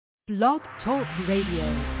Blog Talk Radio.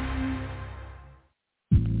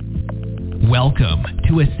 Welcome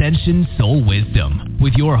to Ascension Soul Wisdom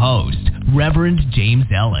with your host, Reverend James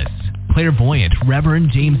Ellis. Clairvoyant Reverend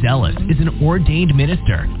James Ellis is an ordained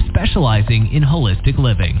minister specializing in holistic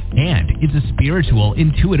living and is a spiritual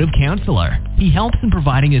intuitive counselor. He helps in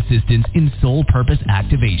providing assistance in soul purpose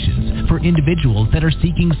activations for individuals that are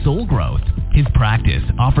seeking soul growth. His practice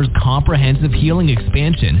offers comprehensive healing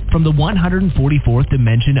expansion from the 144th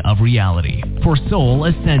dimension of reality for Soul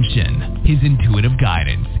Ascension. His intuitive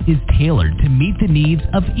guidance is tailored to meet the needs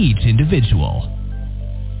of each individual.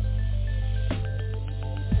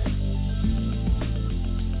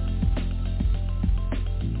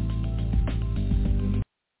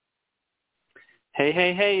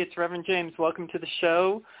 Hey, it's Reverend James. Welcome to the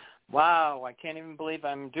show. Wow, I can't even believe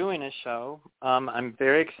I'm doing a show. I'm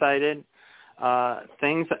very excited.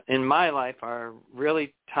 Things in my life are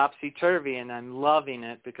really topsy-turvy, and I'm loving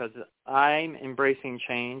it because I'm embracing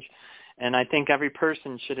change, and I think every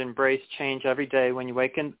person should embrace change every day. When you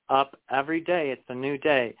wake up every day, it's a new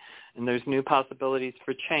day, and there's new possibilities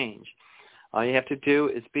for change. All you have to do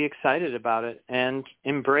is be excited about it and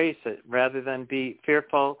embrace it rather than be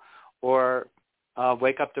fearful or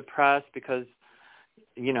wake up depressed because,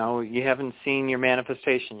 you haven't seen your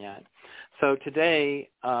manifestation yet. So today,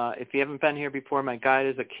 if you haven't been here before, my guide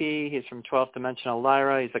is a key. He's from 12th Dimensional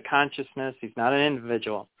Lyra. He's a consciousness. He's not an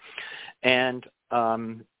individual. And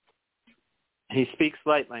he speaks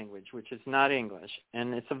light language, which is not English,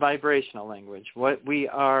 and it's a vibrational language. What we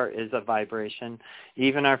are is a vibration.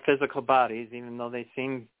 Even our physical bodies, even though they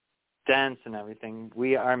seem dense and everything,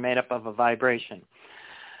 we are made up of a vibration.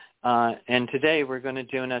 And today we're going to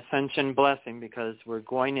do an ascension blessing because we're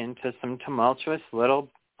going into some tumultuous little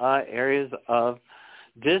areas of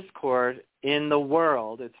discord in the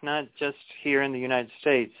world. It's not just here in the United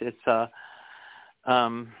States. It's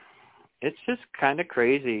just kind of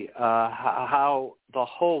crazy how the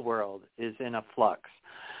whole world is in a flux.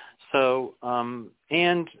 So,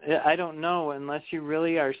 and I don't know, unless you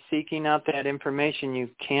really are seeking out that information, you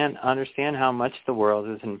can't understand how much the world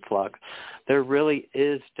is in flux. There really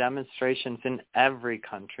is demonstrations in every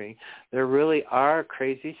country. There really are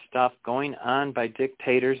crazy stuff going on by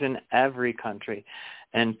dictators in every country,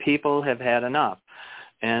 and people have had enough.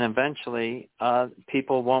 And eventually,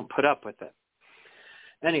 people won't put up with it.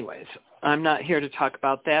 Anyways, I'm not here to talk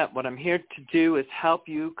about that. What I'm here to do is help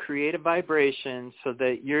you create a vibration so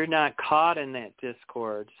that you're not caught in that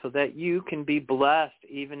discord, so that you can be blessed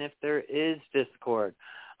even if there is discord.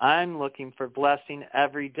 I'm looking for blessing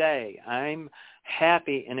every day. I'm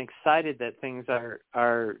happy and excited that things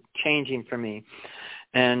are changing for me.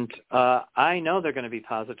 And I know they're going to be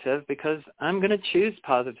positive because I'm going to choose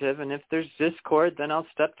positive. And if there's discord, then I'll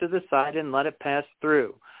step to the side and let it pass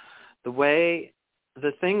through.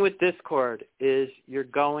 The thing with discord is you're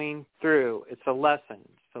going through. It's a lesson.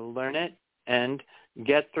 So learn it and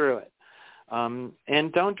get through it.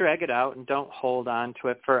 And don't drag it out and don't hold on to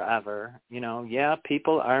it forever.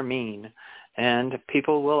 People are mean and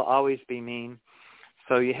people will always be mean.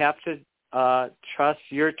 So you have to trust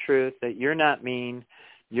your truth that you're not mean.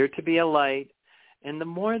 You're to be a light. And the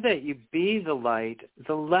more that you be the light,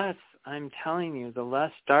 the less, I'm telling you, the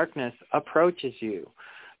less darkness approaches you.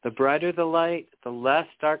 The brighter the light, the less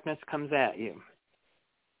darkness comes at you.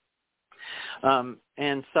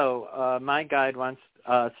 And so my guide wants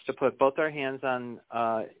us to put both our hands on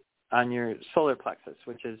your solar plexus,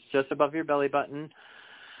 which is just above your belly button.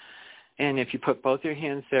 And if you put both your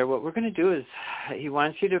hands there, what we're going to do is he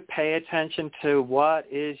wants you to pay attention to what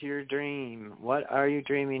is your dream. What are you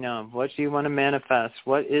dreaming of? What do you want to manifest?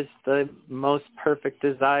 What is the most perfect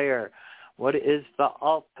desire? What is the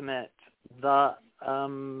ultimate, the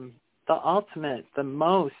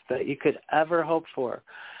most that you could ever hope for?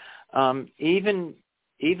 Even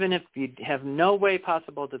if you have no way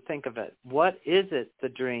possible to think of it, what is it, the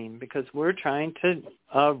dream? Because we're trying to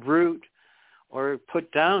root or put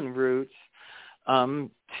down roots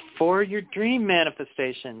for your dream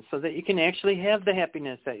manifestation so that you can actually have the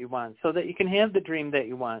happiness that you want, so that you can have the dream that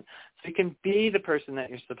you want, so you can be the person that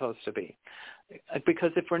you're supposed to be.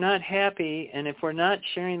 Because if we're not happy and if we're not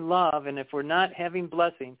sharing love and if we're not having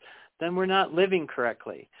blessings, then we're not living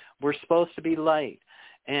correctly. We're supposed to be light.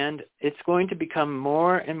 And it's going to become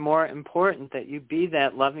more and more important that you be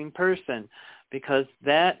that loving person because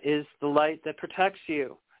that is the light that protects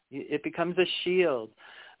you. It becomes a shield.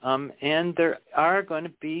 And there are going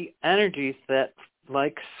to be energies that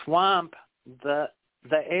like swamp the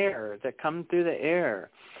air, that come through the air,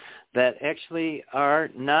 that actually are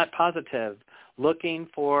not positive, looking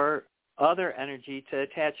for other energy to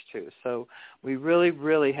attach to. So we really,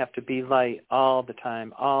 really have to be light all the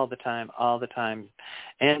time, all the time, all the time.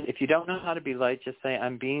 And if you don't know how to be light, just say,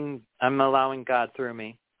 I'm allowing God through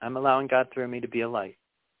me. I'm allowing God through me to be a light.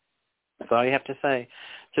 That's all you have to say.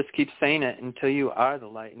 Just keep saying it until you are the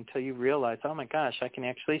light, until you realize, oh my gosh, I can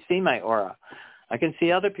actually see my aura. I can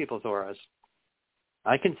see other people's auras.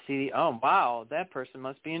 I can see, oh wow, that person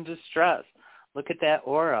must be in distress. Look at that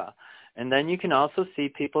aura. And then you can also see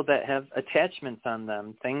people that have attachments on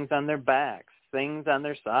them, things on their backs, things on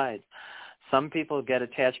their sides. Some people get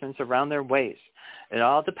attachments around their waist. It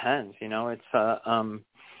all depends. It's a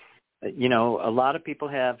lot of people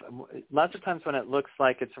have, lots of times when it looks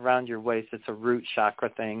like it's around your waist, it's a root chakra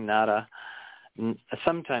thing,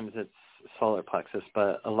 sometimes it's solar plexus,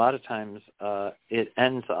 but a lot of times it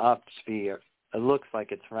ends up to be, it looks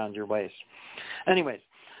like it's around your waist. Anyways,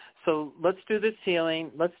 so let's do this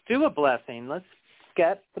healing. Let's do a blessing. Let's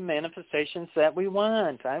get the manifestations that we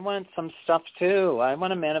want. I want some stuff too. I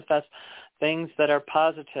want to manifest things that are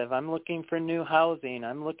positive. I'm looking for new housing.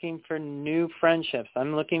 I'm looking for new friendships.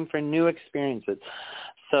 I'm looking for new experiences.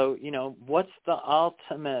 So, what's the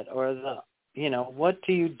ultimate or what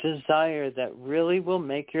do you desire that really will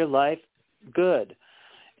make your life good?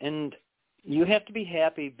 And you have to be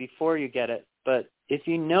happy before you get it. But if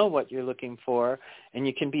you know what you're looking for and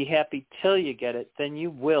you can be happy till you get it, then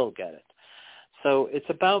you will get it. So it's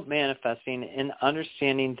about manifesting and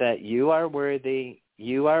understanding that you are worthy,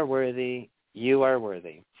 you are worthy, you are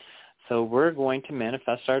worthy. So we're going to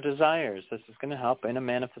manifest our desires. This is going to help in a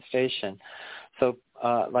manifestation. So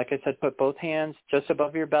like I said, put both hands just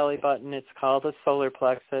above your belly button. It's called a solar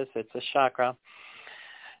plexus. It's a chakra.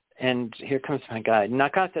 And here comes my guide.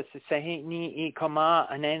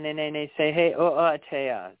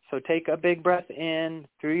 So take a big breath in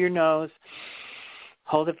through your nose.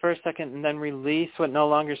 Hold it for a second and then release what no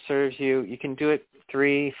longer serves you. You can do it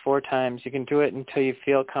 3-4 times. You can do it until you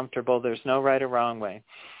feel comfortable. There's no right or wrong way.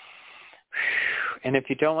 And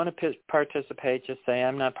if you don't want to participate, just say,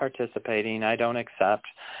 I'm not participating. I don't accept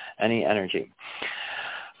any energy.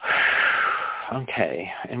 Okay,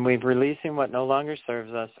 and we're releasing what no longer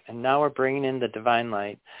serves us, and now we're bringing in the divine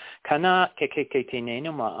light. And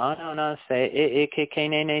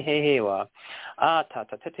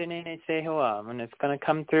it's going to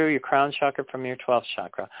come through your crown chakra from your 12th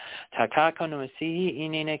chakra.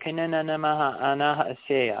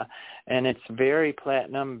 And it's very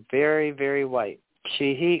platinum, very, very white.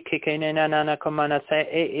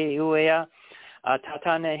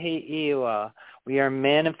 We are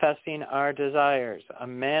manifesting our desires,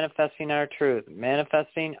 manifesting our truth,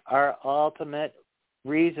 manifesting our ultimate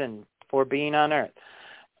reason for being on earth,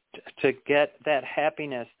 to get that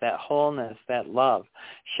happiness, that wholeness, that love.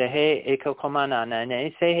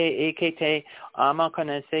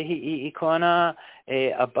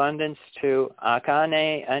 Abundance to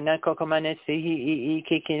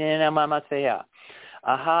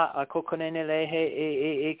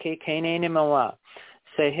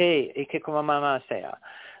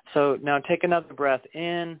So now take another breath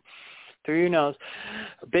in through your nose,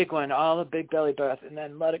 a big one, all a big belly breath, and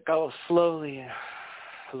then let it go slowly.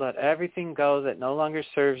 Let everything go that no longer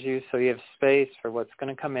serves you, so you have space for what's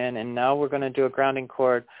going to come in. And now we're going to do a grounding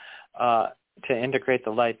cord to integrate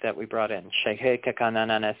the light that we brought in. So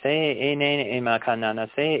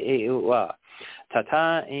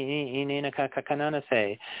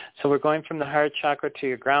we're going from the heart chakra to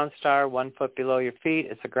your ground star, 1 foot below your feet.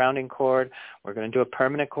 It's a grounding cord. We're going to do a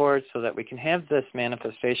permanent cord so that we can have this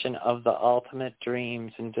manifestation of the ultimate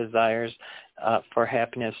dreams and desires for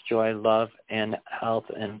happiness, joy, love, and health,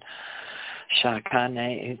 and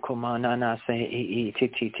Shakane kumanana se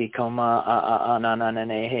titi koma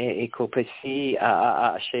ananane ekopesi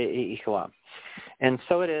she ikwa. And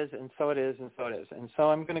so it is, and so it is, and so it is. And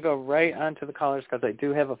so I'm going to go right on to the callers because I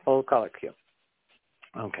do have a full caller queue.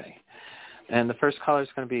 Okay. And the first caller is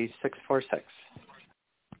going to be 646.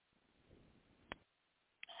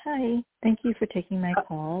 Hi. Thank you for taking my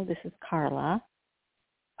call. This is Carla.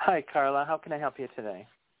 Hi, Carla. How can I help you today?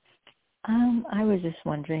 I was just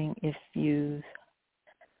wondering if you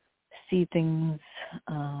see things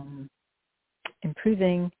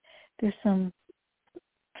improving. There's some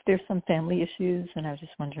family issues, and I was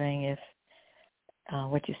just wondering if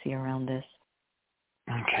what you see around this.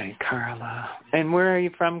 Okay, Carla. And where are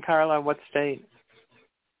you from, Carla? What state?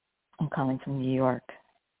 I'm calling from New York.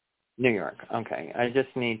 New York. Okay. I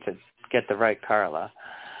just need to get the right Carla.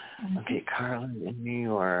 Okay, Carla in New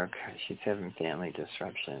York. She's having family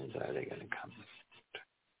disruptions. Are they going to come?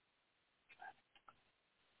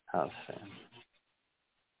 How soon?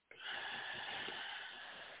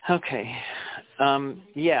 Okay.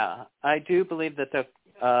 Yeah, I do believe that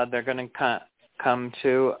they're going to come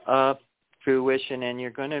to fruition, and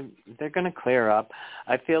they're going to clear up.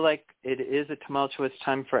 I feel like it is a tumultuous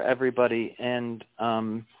time for everybody, and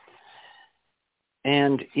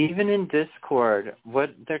even in Discord,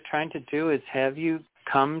 what they're trying to do is have you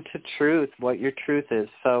come to truth, what your truth is.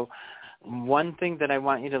 So one thing that I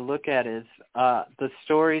want you to look at is the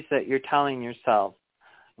stories that you're telling yourself.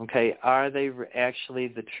 Okay, are they actually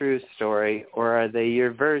the true story, or are they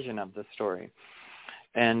your version of the story?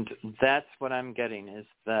 And that's what I'm getting, is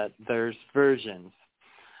that there's versions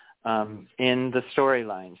in the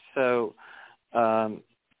storyline. So,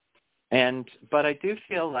 but I do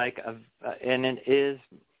feel like,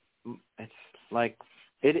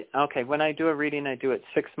 okay, when I do a reading, I do it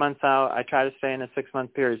 6 months out. I try to stay in a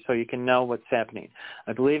 6-month period so you can know what's happening.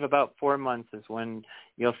 I believe about 4 months is when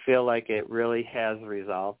you'll feel like it really has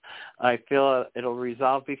resolved. I feel it'll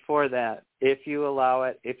resolve before that if you allow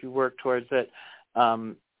it, if you work towards it.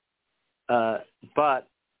 But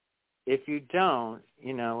if you don't,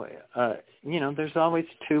 there's always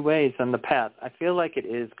two ways on the path. I feel like it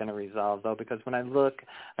is going to resolve, though, because when I look,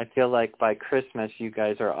 I feel like by Christmas you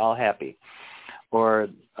guys are all happy, or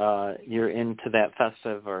you're into that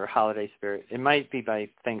festive or holiday spirit. It might be by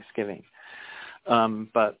Thanksgiving.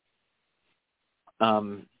 But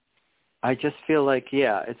I just feel like,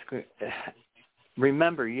 yeah,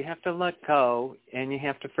 remember, you have to let go, and you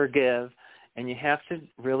have to forgive, and you have to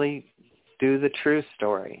really do the true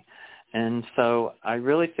story. And so I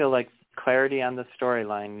really feel like clarity on the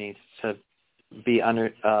storyline needs to be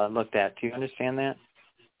looked at. Do you understand that?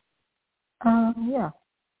 Yeah.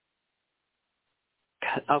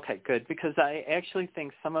 Okay, good, because I actually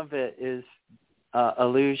think some of it is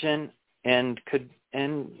illusion, and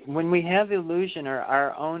when we have illusion or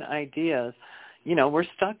our own ideas, we're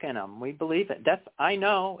stuck in them. We believe it. I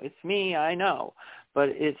know, it's me, I know, but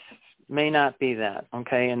it may not be that,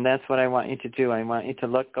 okay? And that's what I want you to do. I want you to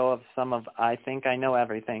let go of some of I think I know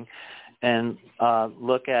everything, and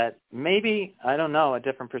look at maybe, I don't know, a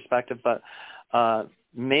different perspective, but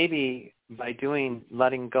maybe by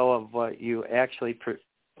letting go of what you actually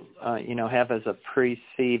have as a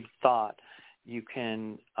perceived thought, you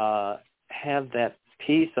can have that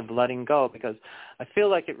piece of letting go, because I feel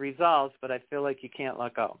like it resolves, but I feel like you can't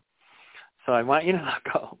let go. So I want you to let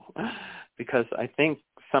go, because I think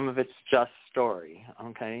some of it's just story,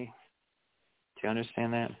 okay? Do you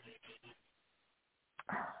understand that?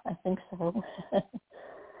 I think so.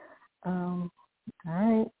 All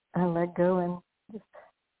right. I let go and just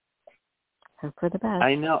hope for the best.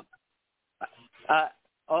 I know.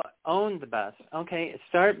 Own the best. Okay,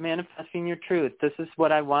 start manifesting your truth. This is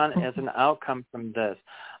what I want as an outcome from this.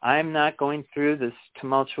 I'm not going through this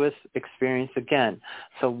tumultuous experience again.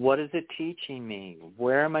 So what is it teaching me?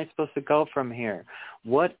 Where am I supposed to go from here?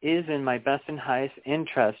 What is in my best and highest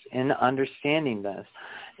interest in understanding this?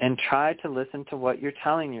 And try to listen to what you're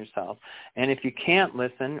telling yourself. And if you can't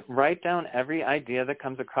listen, write down every idea that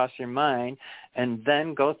comes across your mind, and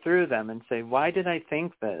then go through them and say, why did I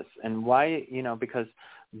think this? And why, because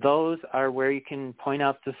those are where you can point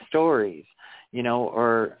out the stories,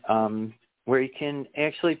 or where you can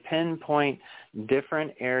actually pinpoint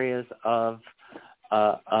different areas of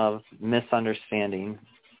misunderstanding.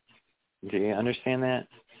 Do you understand that?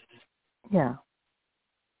 Yeah.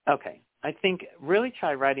 Okay. I think really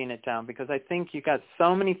try writing it down, because I think you got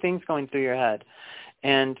so many things going through your head.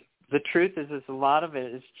 And the truth is a lot of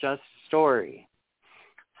it is just story.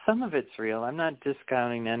 Some of it's real. I'm not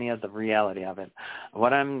discounting any of the reality of it.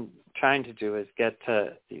 What I'm trying to do is get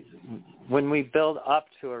to, when we build up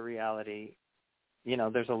to a reality,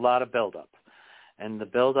 there's a lot of buildup. And the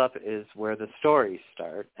buildup is where the stories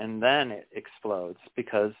start, and then it explodes,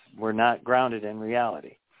 because we're not grounded in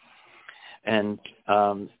reality. And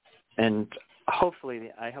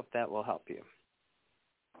hopefully, I hope that will help you.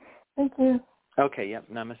 Thank you. Okay, yep,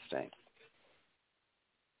 namaste.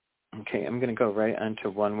 Okay, I'm going to go right on to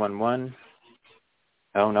 111.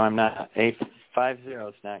 Oh, no, I'm not. 850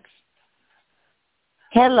 is next.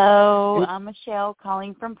 Hello, I'm Michelle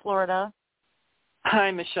calling from Florida. Hi,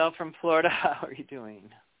 Michelle from Florida. How are you doing?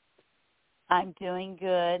 I'm doing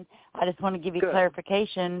good. I just want to give you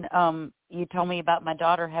clarification. You told me about my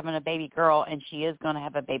daughter having a baby girl, and she is going to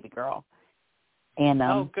have a baby girl. And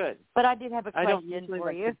oh, good. But I did have a question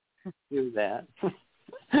for you. Do that.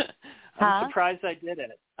 I'm surprised I did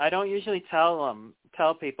it. I don't usually tell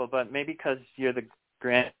people, but maybe because you're the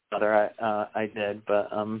grandmother, I did. But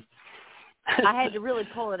I had to really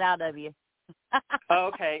pull it out of you.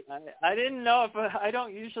 Okay, I didn't know if I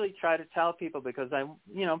don't usually try to tell people, because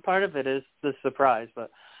part of it is the surprise,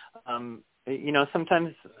 but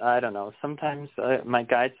sometimes, I don't know, sometimes my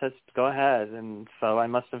guide says, go ahead. And so I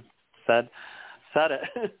must have said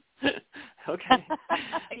it. Okay.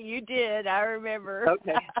 You did. I remember.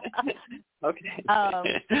 Okay. Okay.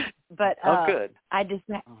 But good.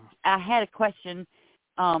 I had a question.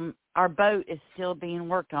 Our boat is still being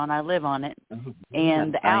worked on. I live on it,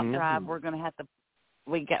 and the outdrive we're going to have to.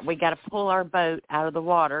 We got to pull our boat out of the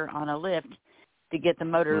water on a lift to get the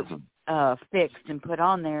motor fixed and put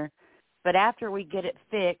on there. But after we get it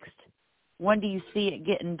fixed, when do you see it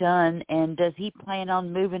getting done? And does he plan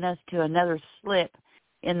on moving us to another slip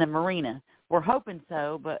in the marina? We're hoping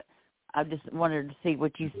so, but I just wanted to see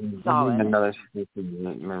what you saw in another slip in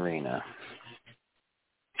the marina.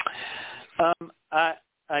 I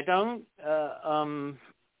don't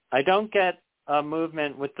get a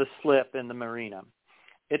movement with the slip in the marina.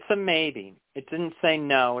 It's a maybe. It didn't say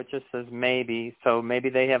no. It just says maybe. So maybe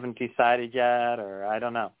they haven't decided yet, or I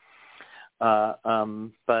don't know.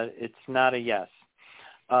 But it's not a yes.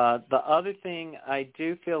 The other thing, I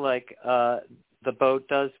do feel like the boat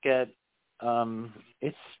does get.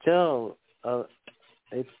 It's still.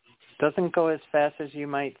 It doesn't go as fast as you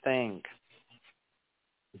might think.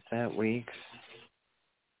 Is that weeks?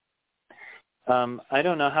 I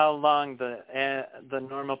don't know how long the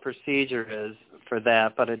normal procedure is for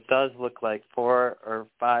that, but it does look like 4 or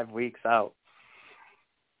 5 weeks out.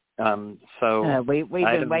 So we've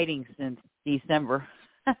been waiting since December.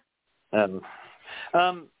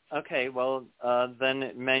 Okay, well, then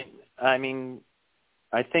it may. I mean,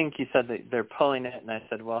 I think you said that they're pulling it, and I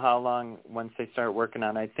said, well, how long once they start working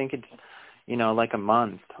on it? I think it's, like a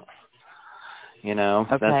month.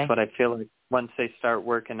 Okay. That's what I feel like once they start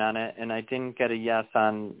working on it, and I didn't get a yes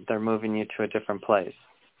on they're moving you to a different place.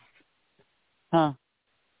 Huh.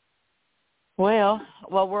 Well,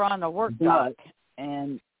 we're on a work dock,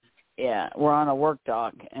 and we're on a work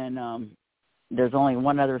dock, and there's only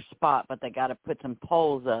one other spot, but they got to put some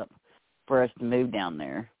poles up for us to move down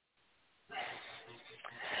there.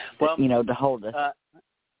 Well, to hold us.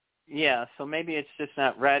 Yeah, so maybe it's just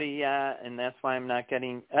not ready yet, and that's why I'm not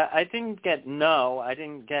getting. I didn't get no, I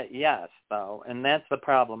didn't get yes though, and that's the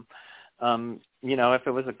problem. If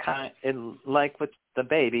it was like with the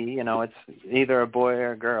baby, it's either a boy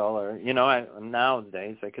or a girl, or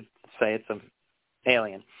nowadays I could say it's an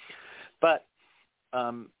alien, but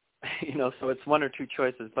so it's one or two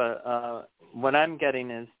choices. But what I'm getting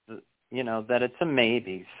is, that it's a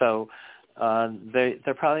maybe. So.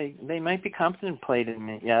 They might be contemplating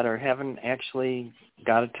it yet, or haven't actually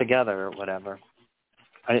got it together or whatever.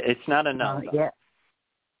 It's not a no. Yeah,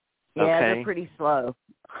 okay. They're pretty slow.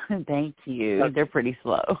 Thank you. Okay. They're pretty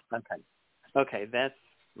slow. Okay, that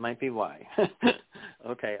might be why.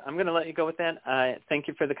 Okay, I'm going to let you go with that. Thank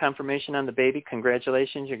you for the confirmation on the baby.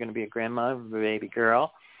 Congratulations, you're going to be a grandma of a baby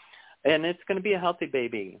girl, and it's going to be a healthy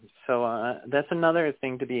baby. So that's another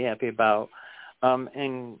thing to be happy about.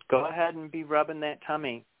 And go ahead and be rubbing her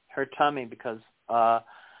tummy, because I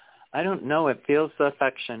don't know, it feels the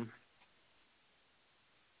affection.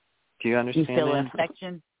 Do you understand that? You feel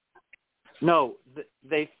affection? No,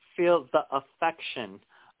 they feel the affection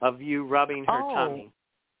of you rubbing her tummy.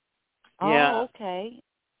 Yeah. Oh, okay.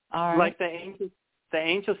 All right. Like the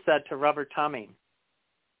angel said to rub her tummy.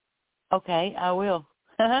 Okay, I will.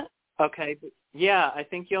 Okay, but yeah, I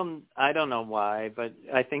think I don't know why, but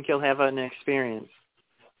I think you'll have an experience.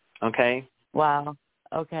 Okay? Wow.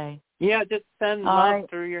 Okay. Yeah, just send love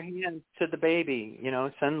through your hands to the baby.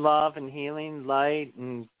 Send love and healing, light,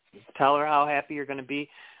 and tell her how happy you're going to be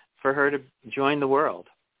for her to join the world.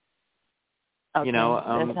 Okay,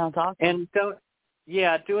 that sounds awesome. And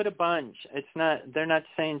do it a bunch. They're not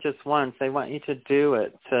saying just once. They want you to do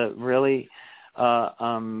it to really,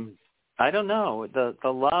 I don't know, the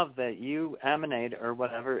love that you emanate or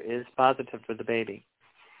whatever is positive for the baby.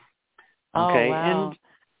 Okay? Oh, wow. And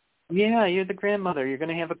yeah, you're the grandmother. You're going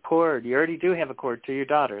to have a cord. You already do have a cord to your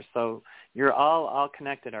daughter, so you're all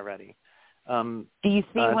connected already. Do you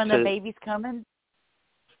see when the baby's coming?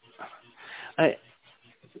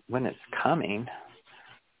 When it's coming?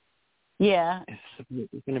 Yeah.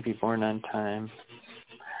 It's going to be born on time.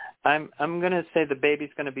 I'm going to say the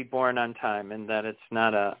baby's going to be born on time, and that it's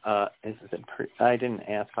not I didn't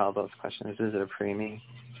ask all those questions. Is it a preemie?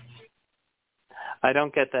 I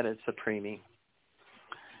don't get that it's a preemie.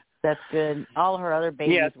 That's good. All her other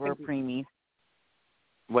babies were preemies.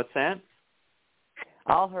 What's that?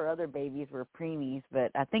 All her other babies were preemies,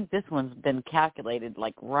 but I think this one's been calculated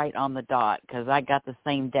like right on the dot, because I got the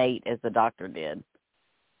same date as the doctor did.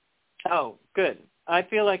 Oh, good. I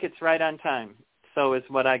feel like it's right on time. So is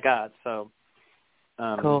what I got. So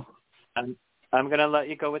cool. I'm going to let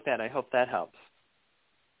you go with that. I hope that helps.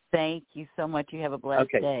 Thank you so much. You have a blessed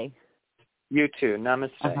day. You too.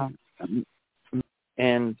 Namaste.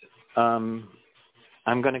 And I'm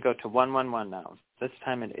going to go to 111 now. This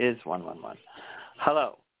time it is 111.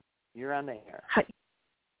 Hello. You're on the air. Hi,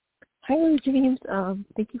 James.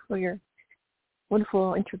 Thank you for your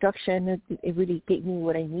wonderful introduction. It really gave me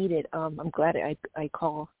what I needed. I'm glad I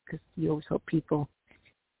called because you always help people.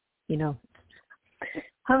 You know.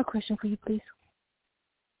 I have a question for you, please.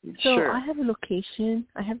 So sure. I have a location.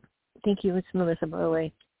 Thank you. It's Melissa, by the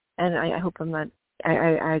way. And I hope I'm not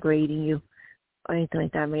aggravating you or anything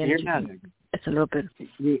like that. My energy, You're not. It's a little bit.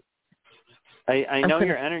 I know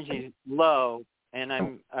your energy is low, and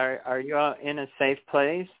Are you in a safe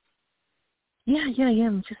place? Yeah.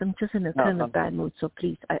 I'm just in a kind of a bad mood. So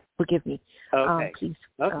please, forgive me. Okay. Please.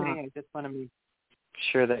 Okay. I just want to make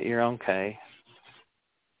sure that you're okay.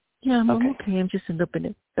 Yeah, I'm okay. I'm just a little bit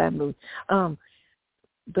in a bad mood.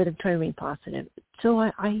 But I'm trying to remain positive.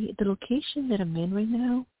 So the location that I'm in right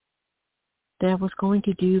now, that I was going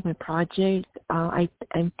to do my project, I'm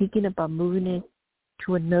thinking about moving it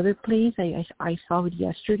to another place. I saw it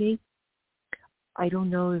yesterday. I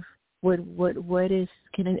don't know if what is.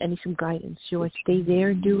 I need some guidance. Should I stay there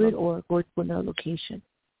and do it, or go to another location?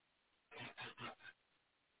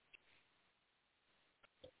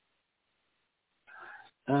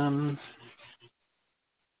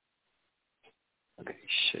 Okay,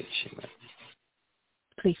 she went.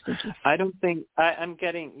 Please, thank you. I don't think I'm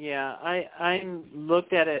getting. Yeah, I'm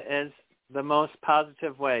looked at it as the most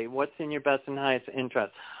positive way. What's in your best and highest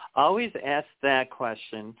interest? Always ask that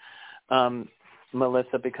question,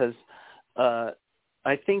 Melissa, because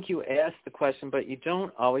I think you ask the question, but you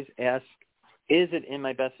don't always ask, is it in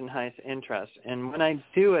my best and highest interest? And when I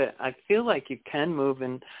do it, I feel like you can move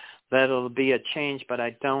and that it'll be a change, but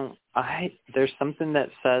there's something that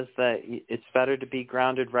says that it's better to be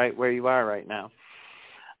grounded right where you are right now.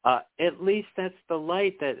 At least that's the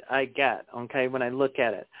light that I get, okay, when I look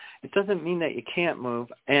at it. It doesn't mean that you can't move,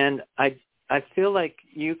 and I feel like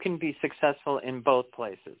you can be successful in both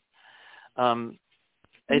places.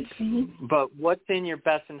 But what's in your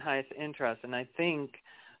best and highest interest? And I think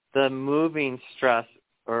the moving stress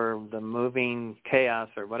or the moving chaos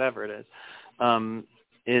or whatever it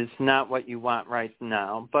is not what you want right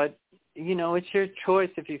now. But, it's your choice.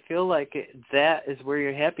 If you feel like that is where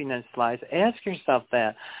your happiness lies, ask yourself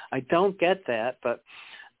that. I don't get that, but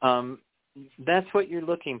that's what you're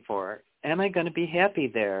looking for. Am I going to be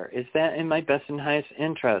happy there? Is that in my best and highest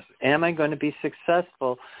interest? Am I going to be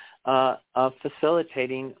successful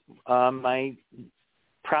facilitating my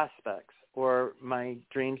prospects or my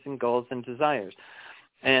dreams and goals and desires?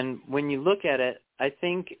 And when you look at it, I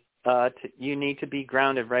think you need to be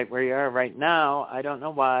grounded right where you are right now. I don't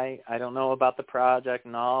know why. I don't know about the project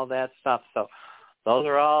and all that stuff. So those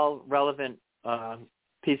are all relevant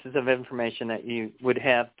pieces of information that you would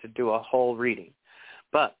have to do a whole reading.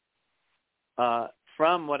 But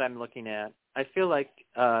from what I'm looking at, I feel like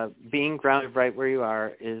being grounded right where you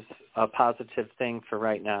are is a positive thing for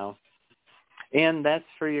right now. And that's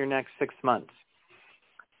for your next 6 months.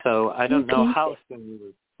 So I don't know how soon you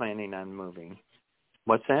were planning on moving.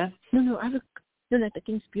 What's that? No, that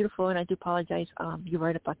thing's beautiful, and I do apologize. You're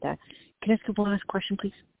right about that. Can I ask you one last question,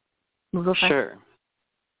 please? Move real fast. Sure.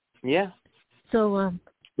 Yeah. So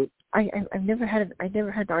I've never had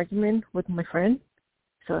an argument with my friend.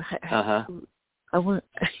 So I want.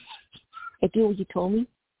 I do what you told me.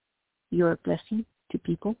 You're a blessing to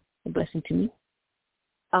people, a blessing to me.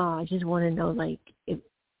 I just want to know, if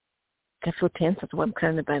I feel tense. That's why I'm kind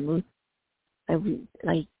of in a bad mood. If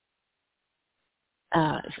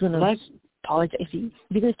you're going to apologize, if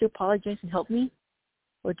you're going to still apologize and help me,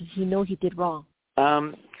 or does he know he did wrong?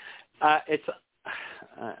 I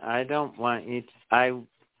don't want you. I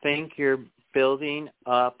think you're building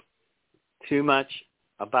up too much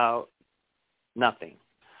about nothing.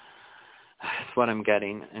 That's what I'm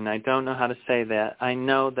getting, and I don't know how to say that. I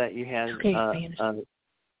know that you had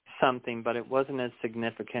something, but it wasn't as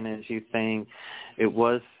significant as you think. It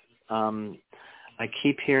was. I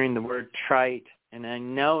keep hearing the word trite, and I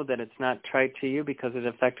know that it's not trite to you because it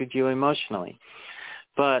affected you emotionally.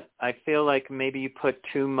 But I feel like maybe you put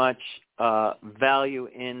too much value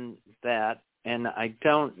in that, and I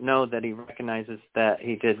don't know that he recognizes that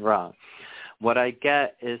he did wrong. What I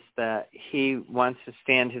get is that he wants to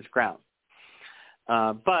stand his ground.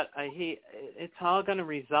 But it's all going to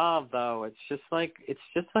resolve, though. It's just like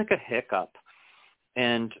a hiccup,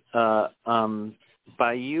 and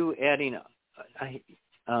by you adding,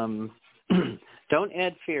 don't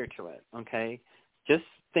add fear to it. Okay, just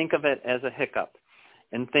think of it as a hiccup,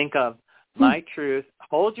 and think of my truth.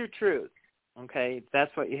 Hold your truth, Okay,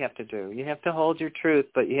 that's what you have to do. You have to hold your truth,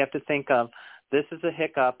 but you have to think of, this is a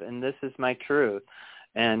hiccup and this is my truth.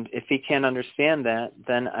 And if he can't understand that,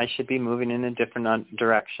 then I should be moving in a different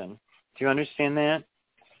direction. Do you understand that?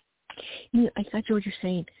 Yeah, I got you what you're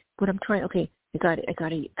saying. But I'm trying, okay, I got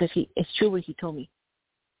it, because it's true what he told me.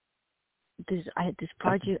 I had this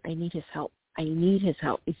project, I need his help.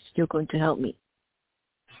 It's still going to help me.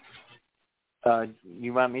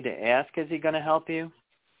 You want me to ask, is he going to help you?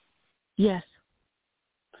 Yes.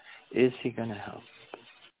 Is he going to help?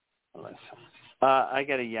 Listen. I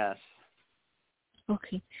get a yes.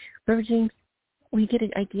 Okay. Reverend James, we get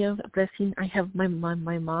an idea of a blessing. I have my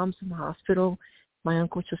mom's in the hospital. My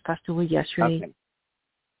uncle just passed away yesterday.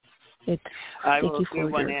 Okay. I will do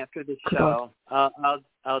one after the show.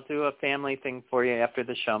 I'll do a family thing for you after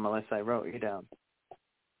the show, Melissa. I wrote you down.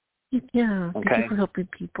 Yeah. Okay. Thank you for helping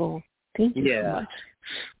people. Thank you so much.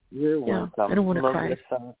 You're welcome. I don't want to cry.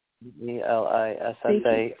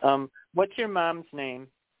 Melissa. What's your mom's name?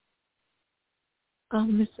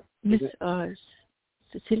 Miss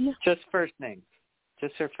Cecilia? Just first name.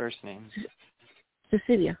 Just her first name.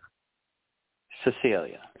 Cecilia.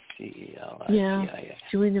 Cecilia. Yeah.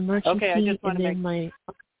 During the emergency. Okay, I just want to make...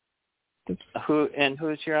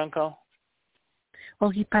 Who's your uncle? Oh,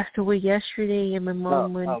 he passed away yesterday, and my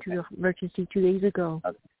mom went to the emergency 2 days ago.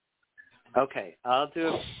 Okay, I'll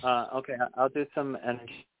do some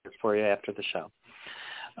energy for you after the show.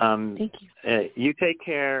 Thank you. You take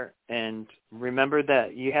care, and remember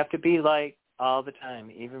that you have to be light all the time,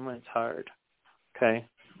 even when it's hard. Okay?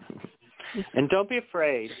 And don't be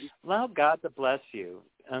afraid. Allow God to bless you.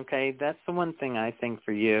 Okay? That's the one thing I think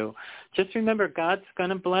for you. Just remember, God's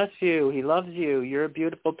going to bless you. He loves you. You're a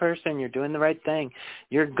beautiful person. You're doing the right thing.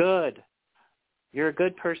 You're good. You're a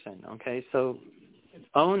good person. Okay? So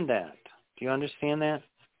own that. Do you understand that?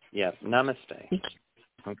 Yeah. Namaste. Thank you.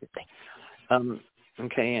 Okay.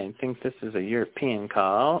 Okay, I think this is a European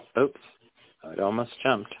call. Oops, it almost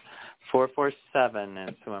jumped. 447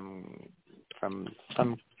 is who I'm from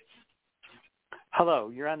some. Hello,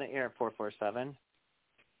 you're on the air, 447.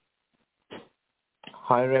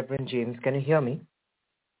 Hi, Reverend James. Can you hear me?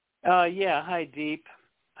 Yeah. Hi, Deep.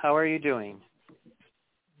 How are you doing?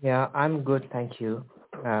 Yeah, I'm good, thank you.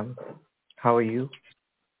 How are you?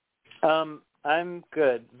 I'm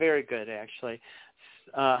good, very good, actually.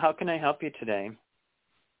 How can I help you today?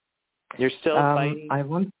 You're still fighting?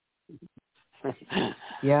 I'm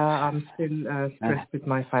still stressed with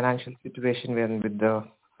my financial situation and with the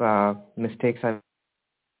mistakes I've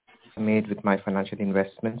made with my financial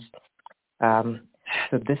investments.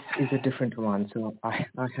 So this is a different one. So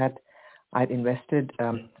I'd invested,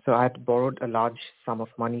 so I'd borrowed a large sum of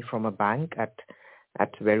money from a bank at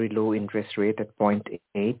very low interest rate at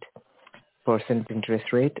 0.8%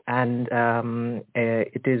 interest rate, and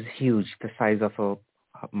it is huge, the size of a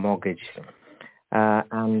mortgage.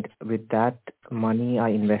 And with that money, I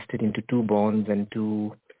invested into 2 bonds and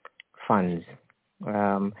 2 funds,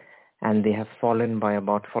 and they have fallen by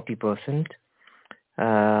about 40%.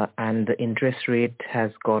 And the interest rate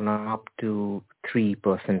has gone up to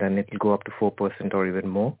 3%, and it will go up to 4% or even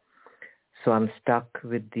more. So I'm stuck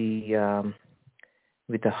with the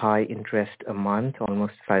high interest a month,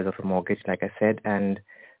 almost the size of a mortgage, like I said, and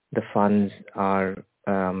the funds are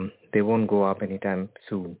they won't go up anytime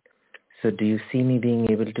soon. So do you see me being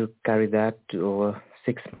able to carry that to over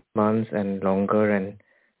 6 months and longer and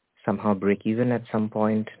somehow break even at some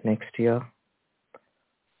point next year?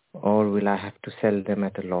 Or will I have to sell them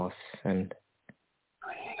at a loss? And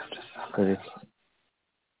you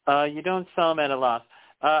don't sell them at a loss.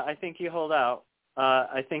 I think you hold out.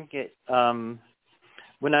 I think it. I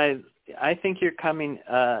think you're coming.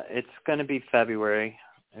 It's going to be February.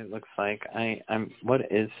 It looks like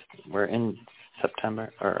we're in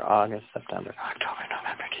September or August, September, October,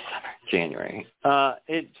 November, December, January.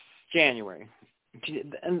 It's January.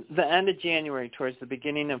 The end of January towards the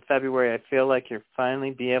beginning of February, I feel like you'll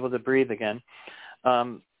finally be able to breathe again.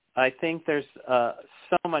 I think there's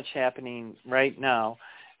so much happening right now,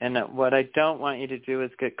 and what I don't want you to do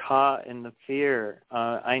is get caught in the fear.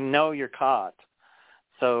 I know you're caught.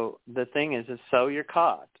 So the thing is so you're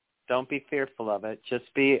caught. Don't be fearful of it. Just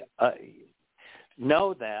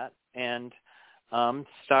know that and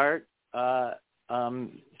start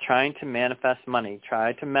trying to manifest money.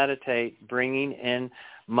 Try to meditate, bringing in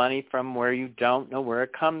money from where you don't know where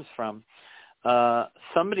it comes from.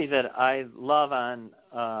 Somebody that I love on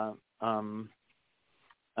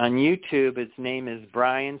YouTube, his name is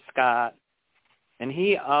Brian Scott, and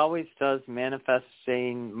he always does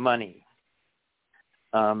manifesting money.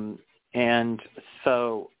 And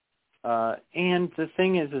so, and the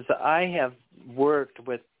thing is I have worked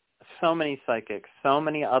with so many psychics, so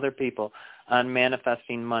many other people on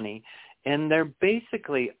manifesting money, and they're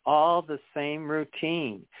basically all the same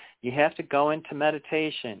routine. You have to go into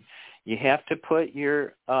meditation. You have to put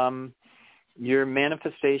your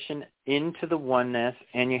manifestation into the oneness,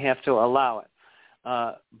 and you have to allow it.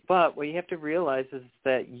 But what you have to realize is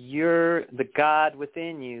that you're the God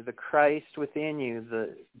within you, the Christ within you,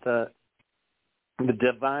 the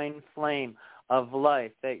divine flame of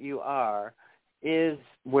life that you are, is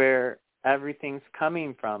where everything's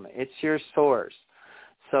coming from. It's your source.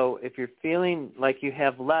 So if you're feeling like you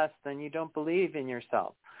have less, then you don't believe in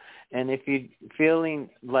yourself. And if you're feeling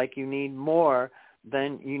like you need more,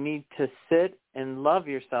 then you need to sit and love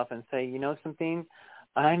yourself and say, you know something,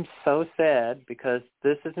 I'm so sad because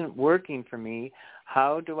this isn't working for me.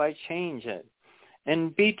 How do I change it?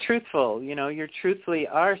 And be truthful. You know, you truthfully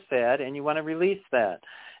are sad and you want to release that.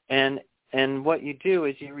 And what you do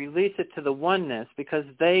is you release it to the oneness because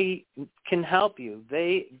they can help you.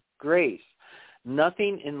 Grace.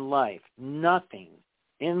 Nothing in life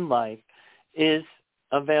is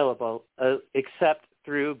available except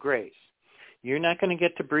through grace. You're not going to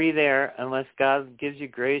get to breathe air unless God gives you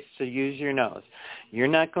grace to use your nose. You're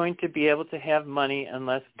not going to be able to have money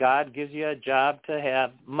unless God gives you a job to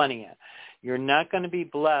have money in. You're not going to be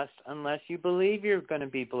blessed unless you believe you're going to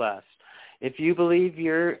be blessed. If you believe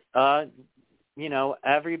you're,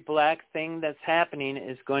 every black thing that's happening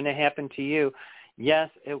is going to happen to you, yes,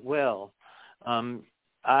 it will.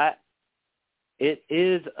 It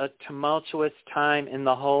is a tumultuous time in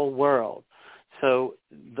the whole world. So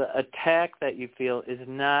the attack that you feel is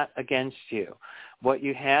not against you. What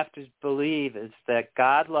you have to believe is that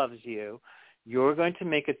God loves you. You're going to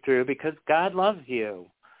make it through because God loves you.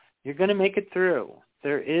 You're going to make it through.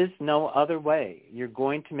 There is no other way. You're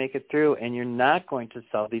going to make it through, and you're not going to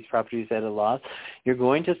sell these properties at a loss. You're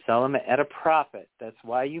going to sell them at a profit. That's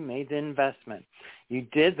why you made the investment. You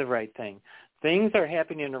did the right thing. Things are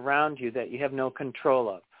happening around you that you have no control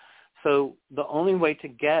of. So the only way to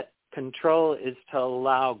get control is to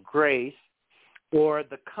allow grace or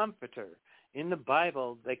the comforter. In the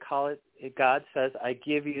Bible, they call it, God says, I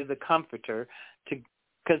give you the comforter,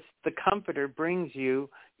 because the comforter brings you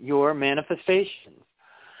your manifestations.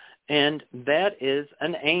 And that is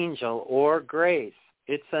an angel or grace.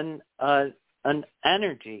 It's an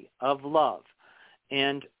energy of love.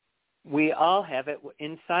 And we all have it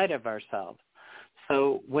inside of ourselves.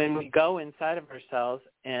 So when we go inside of ourselves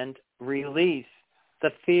and release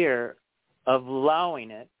the fear of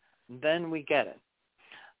allowing it, then we get it.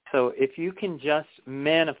 So if you can just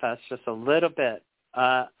manifest just a little bit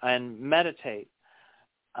and meditate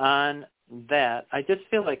on that, I just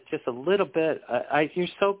feel like just a little bit. You're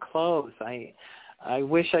so close. I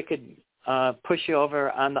wish I could push you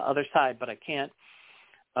over on the other side, but I can't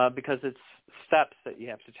because it's steps that you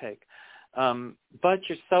have to take. But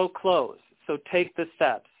you're so close. So take the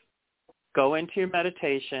steps. Go into your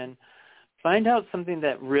meditation. Find out something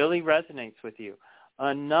that really resonates with you.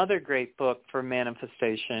 Another great book for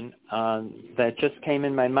manifestation that just came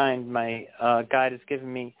in my mind, my guide has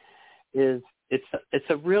given me, is it's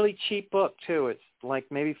a really cheap book too. It's like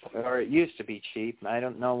or it used to be cheap. I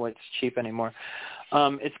don't know what's cheap anymore.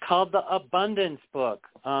 It's called The Abundance Book.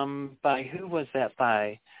 By who was that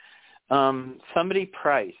by? Somebody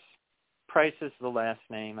Price. Price is the last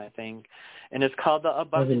name, I think. And it's called The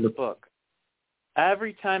Abundance Book.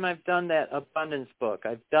 Every time I've done that abundance book,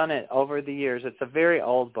 I've done it over the years. It's a very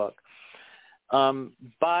old book.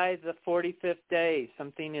 By the 45th day,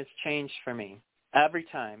 something has changed for me every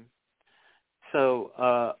time. So,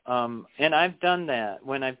 and I've done that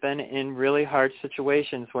when I've been in really hard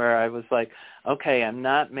situations where I was like, okay, I'm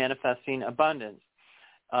not manifesting abundance.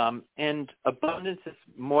 And abundance is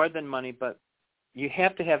more than money, but you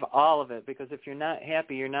have to have all of it, because if you're not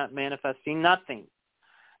happy, you're not manifesting nothing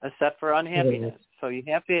except for unhappiness. So you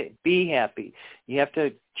have to be happy. You have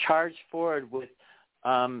to charge forward with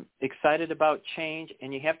excited about change,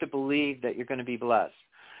 and you have to believe that you're going to be blessed.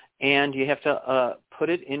 And you have to put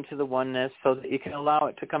it into the oneness so that you can allow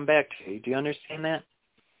it to come back to you. Do you understand that?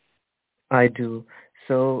 I do.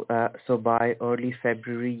 So by early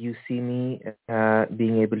February, you see me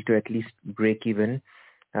being able to at least break even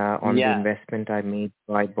on the investment I made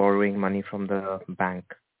by borrowing money from the bank.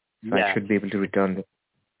 So I should be able to return it.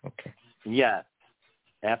 Okay. Yes,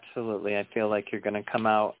 absolutely. I feel like you're going to come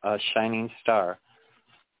out a shining star.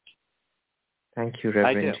 Thank you,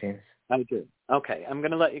 Reverend James. I do. Okay, I'm going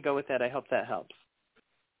to let you go with that. I hope that helps.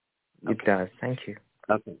 It does. Thank you.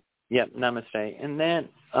 Okay. Yep, namaste. And then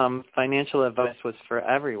financial advice was for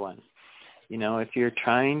everyone. You know, if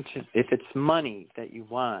it's money that you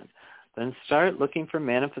want, then start looking for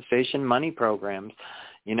manifestation money programs.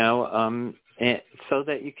 and so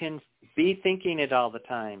that you can be thinking it all the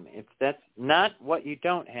time. If that's not what you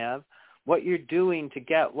don't have, what you're doing to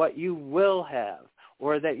get what you will have,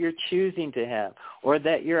 or that you're choosing to have, or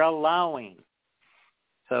that you're allowing.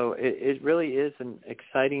 So it really is an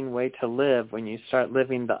exciting way to live when you start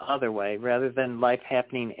living the other way. Rather than life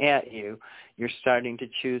happening at you, you're starting to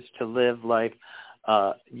choose to live life,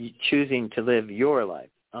 choosing to live your life.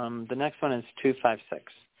 The next one is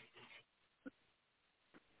 256.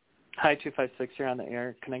 Hi, 256, you're on the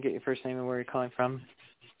air. Can I get your first name and where you're calling from?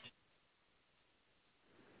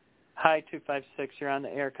 Hi, 256, you're on the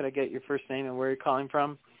air. Could I get your first name and where you're calling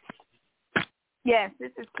from? Yes,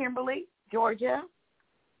 this is Kimberly, Georgia.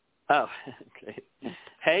 Oh, great.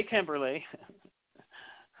 Hey, Kimberly.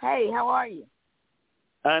 Hey, how are you?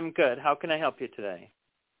 I'm good. How can I help you today?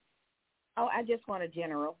 Oh, I just want a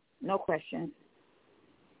general. No questions.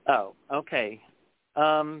 Oh, okay.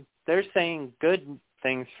 They're saying good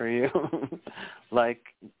things for you, like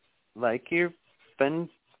you've been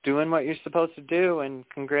doing what you're supposed to do, and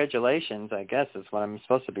congratulations, I guess is what I'm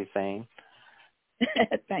supposed to be saying.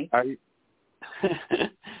 Thanks. Are you?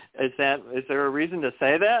 Is there a reason to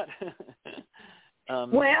say that?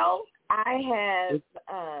 Well, I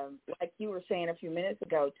have, like you were saying a few minutes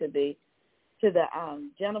ago, to the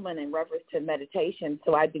gentleman in reference to meditation.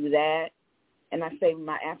 So I do that, and I say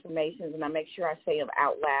my affirmations, and I make sure I say them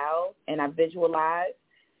out loud, and I visualize.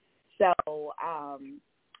 So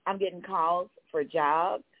I'm getting calls for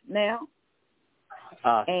jobs now.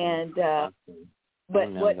 Awesome. And but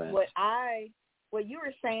what you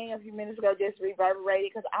were saying a few minutes ago just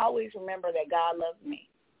reverberated, because I always remember that God loves me.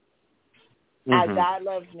 Mm-hmm. God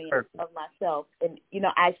loves me and I love myself. And,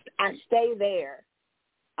 I stay there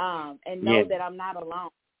and know that I'm not alone.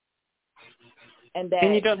 And that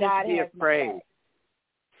and you don't God have to be afraid.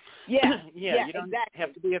 Yeah, you don't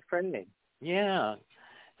have to be afraid. Yeah.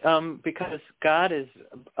 Because God is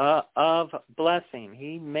of blessing.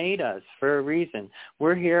 He made us for a reason.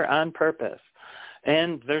 We're here on purpose.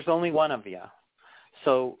 And there's only one of you.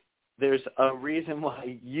 So there's a reason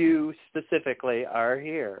why you specifically are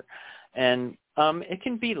here. And it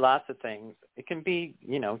can be lots of things. It can be,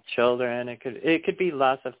 children. It could be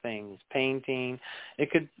lots of things. Painting. It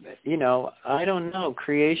could, I don't know,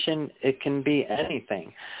 creation. It can be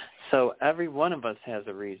anything. So every one of us has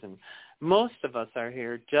a reason. Most of us are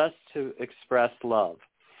here just to express love,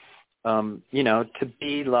 to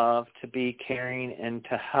be loved, to be caring, and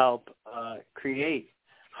to help create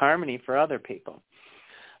harmony for other people.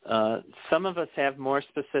 Some of us have more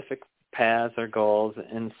specific paths or goals,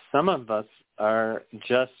 and some of us are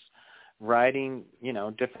just riding,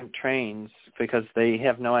 different trains because they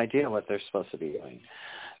have no idea what they're supposed to be doing.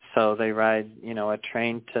 So they ride, a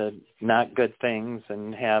train to not good things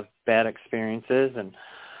and have bad experiences, and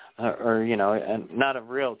and not a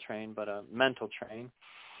real train, but a mental train.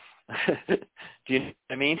 Do you know what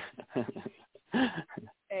I mean?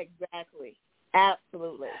 Exactly.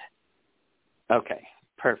 Absolutely. Okay,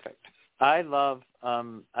 perfect. I love,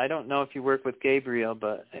 I don't know if you work with Gabriel,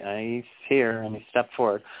 but he's here and he stepped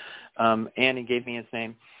forward. And he gave me his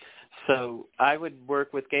name. So I would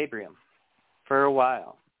work with Gabriel for a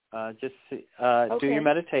while. Do your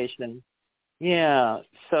meditation. Yeah.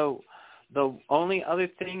 So the only other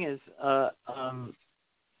thing is I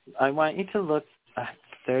want you to look.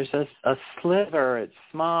 There's a sliver. It's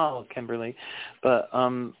small, Kimberly, but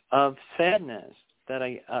of sadness that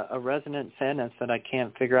a resonant sadness that I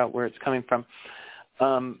can't figure out where it's coming from.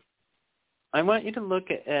 I want you to look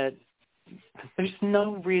at. There's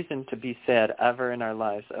no reason to be sad ever in our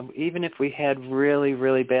lives. Even if we had really,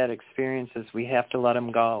 really bad experiences, we have to let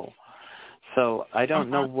them go. So I don't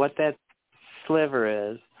know what that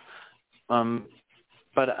sliver is,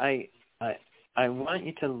 but I want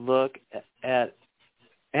you to look at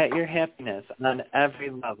your happiness on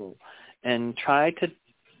every level and try to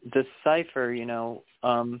decipher,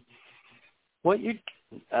 what you.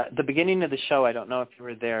 The beginning of the show, I don't know if you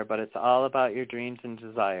were there, but it's all about your dreams and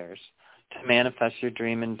desires, to manifest your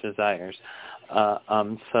dream and desires.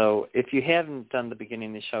 So if you haven't done the beginning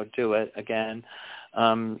of the show, do it again,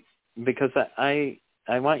 because I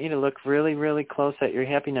want you to look really, really close at your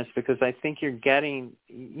happiness, because I think you're getting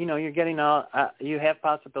all, you have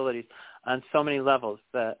possibilities on so many levels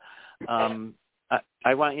that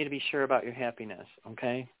I want you to be sure about your happiness,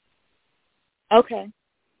 okay? Okay.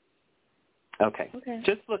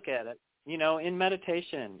 Just look at it, in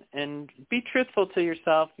meditation, and be truthful to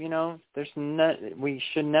yourself. We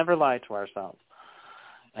should never lie to ourselves.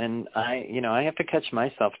 And I have to catch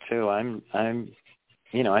myself too. I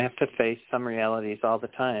have to face some realities all the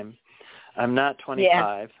time. I'm not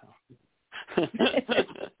 25.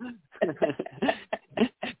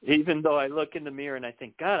 even though I look in the mirror and I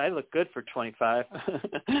think, God, I look good for 25.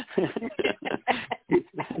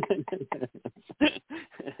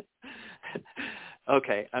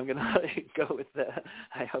 Okay, I'm going to let you go with that.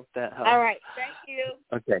 I hope that helps. All right, thank you.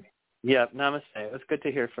 Okay. Yeah, namaste. It was good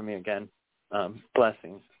to hear from you again.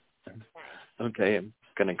 Blessings. Okay, I'm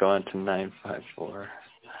going to go on to 954.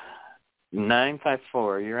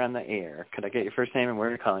 954, you're on the air. Could I get your first name and where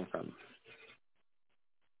you're calling from?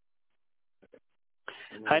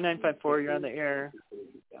 Hi, 954, you're on the air.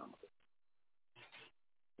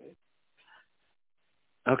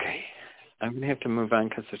 Okay, I'm going to have to move on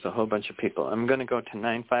because there's a whole bunch of people. I'm going to go to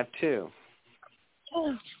 952.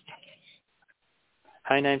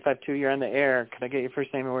 Hi, 952, you're on the air. Could I get your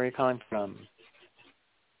first name and where you're calling from?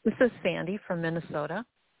 This is Sandy from Minnesota.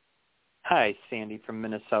 Hi, Sandy from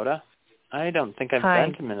Minnesota. I don't think I've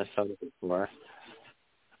been to Minnesota before.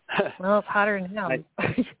 Well, it's hotter now.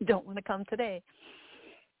 You don't want to come today.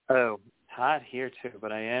 Oh, hot here too,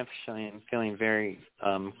 but I am feeling very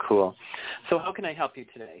cool. So how can I help you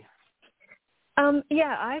today?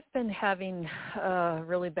 Yeah, I've been having a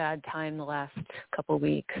really bad time the last couple of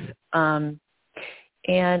weeks. And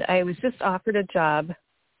I was just offered a job,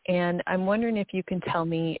 and I'm wondering if you can tell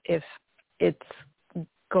me if it's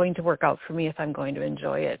going to work out for me, if I'm going to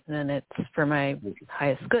enjoy it, and then it's for my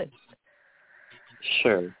highest good.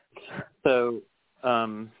 Sure. So,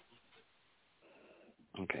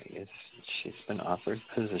 okay, she's been offered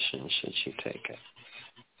position. Should she take it?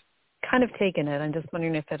 Kind of taken it. I'm just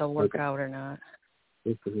wondering if it'll work out or not.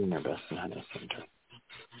 This is in their best and highest interest.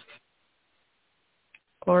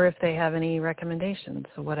 Or if they have any recommendations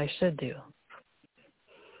of what I should do.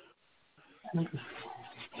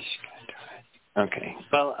 Okay.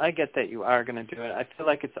 Well, I get that you are going to do it. I feel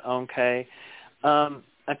like it's okay.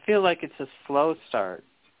 I feel like it's a slow start.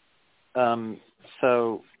 But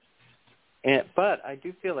I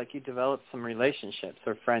do feel like you develop some relationships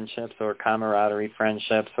or friendships or camaraderie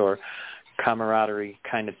friendships or camaraderie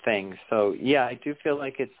kind of things. So, yeah, I do feel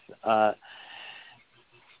like it's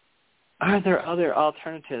are there other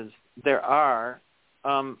alternatives? There are.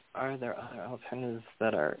 Are there other alternatives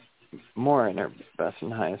that are more in our best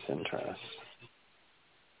and highest interest?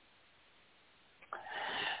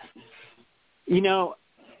 You know,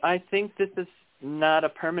 I think this is not a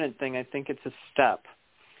permanent thing. I think it's a step.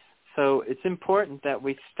 So it's important that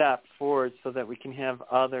we step forward so that we can have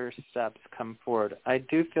other steps come forward. I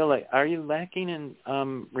do feel like, are you lacking in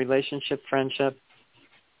relationship, friendship?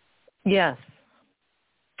 Yes.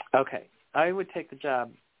 Okay. I would take the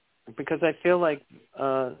job because I feel like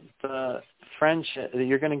the friendship,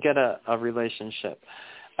 you're going to get a relationship.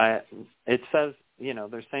 It says, you know,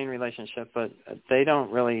 they're saying relationship, but they don't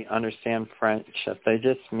really understand friendship. They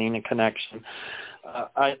just mean a connection.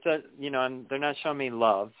 They're not showing me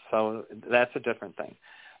love, so that's a different thing.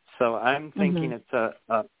 So I'm thinking it's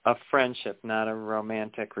a friendship, not a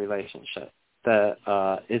romantic relationship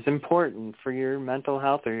that is important for your mental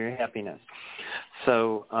health or your happiness.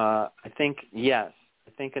 So I think, yes,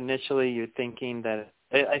 I think initially you're thinking that,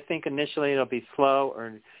 I think initially it'll be slow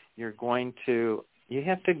or you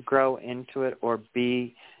have to grow into it or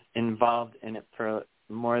be involved in it for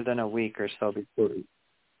more than a week or so before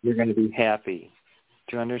you're going to be happy.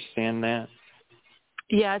 Do you understand that?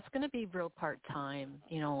 Yeah, it's going to be real part-time,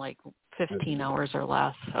 like 15 hours or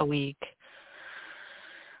less a week.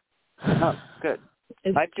 Oh, good.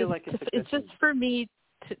 I feel like it's just for me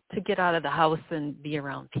to get out of the house and be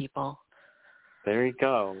around people. There you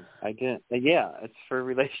go. Yeah, it's for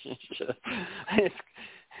relationships.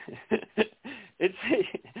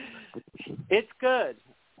 It's good.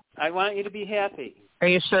 I want you to be happy. Are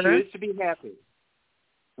you sure? Choose to be happy.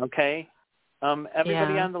 Okay?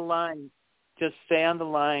 Everybody on the line, just stay on the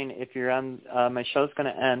line. If you're on, my show's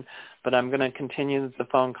going to end, but I'm going to continue the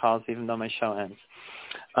phone calls even though my show ends.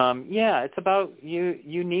 It's about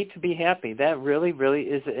you need to be happy. That really, really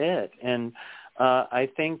is it. And I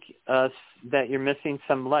think that you're missing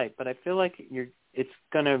some light, but I feel like it's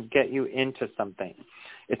going to get you into something.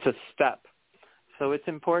 It's a step. So it's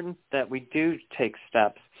important that we do take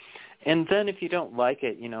steps. And then if you don't like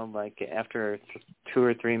it, like after 2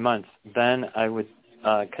 or 3 months, then I would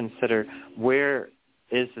consider, where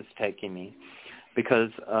is this taking me? Because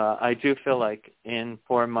I do feel like in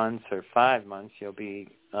 4 months or 5 months, you'll be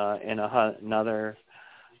in another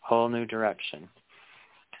whole new direction.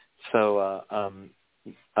 So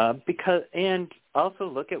and also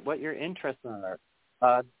look at what your interests are.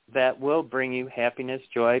 That will bring you happiness,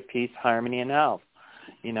 joy, peace, harmony, and health.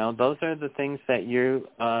 Those are the things that you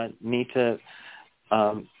need to.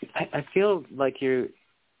 I feel like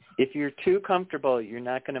if you're too comfortable, you're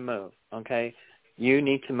not going to move. Okay, you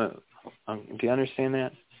need to move. Do you understand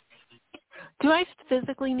that? Do I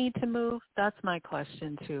physically need to move? That's my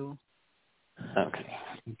question, too. Okay.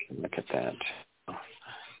 We can look at that.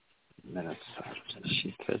 Minutes. Does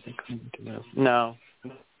she physically need to move? No.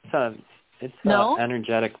 It's no?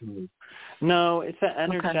 Energetic move. No, it's an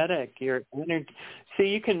energetic. Okay. See,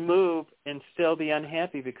 you can move and still be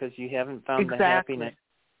unhappy because you haven't found the happiness.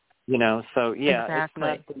 You know, so yeah, exactly.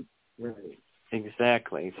 It's not right.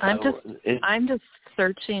 Exactly. So I'm just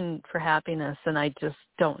searching for happiness, and I just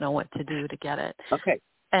don't know what to do to get it. Okay.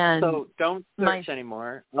 And so don't search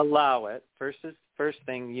anymore. Allow it. First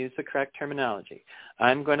thing, use the correct terminology.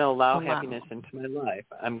 I'm going to allow happiness into my life.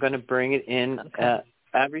 I'm going to bring it in,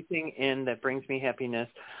 everything in that brings me happiness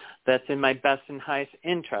that's in my best and highest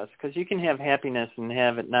interest, because you can have happiness and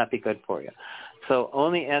have it not be good for you. So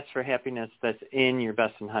only ask for happiness that's in your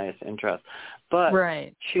best and highest interest. But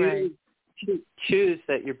choose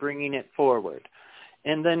that you're bringing it forward.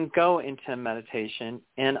 And then go into meditation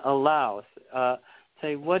and allow.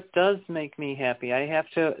 Say, what does make me happy? I have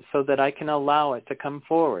to, so that I can allow it to come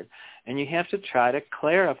forward. And you have to try to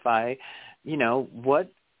clarify, you know,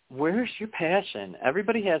 where's your passion?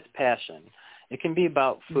 Everybody has passion. It can be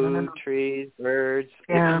about food, trees, birds.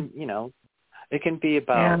 Yeah. It can, you know, it can be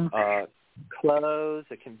about clothes.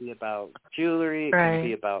 It can be about jewelry. It can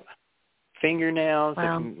be about fingernails. It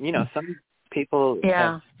can, you know, some people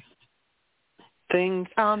have things.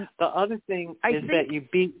 The other thing is that you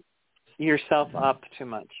beat yourself up too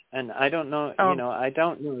much. And I don't know, you know, I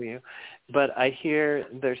don't know you, but I hear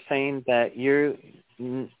they're saying that you're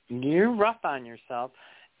rough on yourself.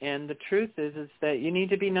 And the truth is that you need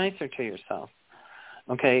to be nicer to yourself.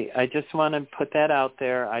 Okay, I just want to put that out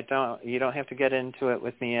there. You don't have to get into it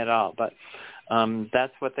with me at all, but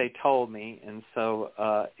that's what they told me. And so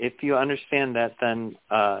if you understand that, then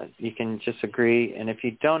you can just agree. And if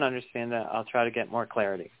you don't understand that, I'll try to get more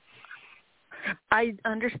clarity. I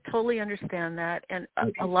totally understand that. And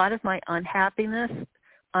a lot of my unhappiness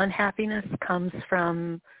comes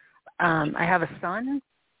from, I have a son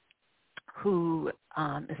who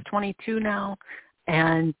is 22 now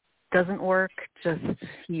and doesn't work,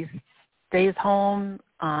 he stays home,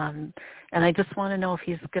 and I just want to know if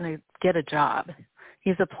he's going to get a job.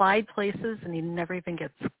 He's applied places and he never even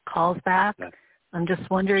gets calls back. I'm just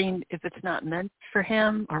wondering if it's not meant for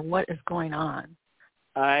him or what is going on.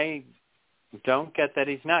 I don't get that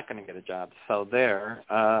he's not going to get a job. So there,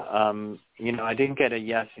 you know, I didn't get a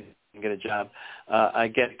yes, he's going to get a job. I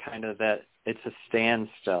get kind of that it's a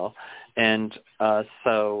standstill. And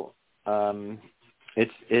so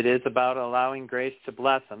it is about allowing grace to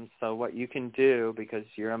bless him. So what you can do, because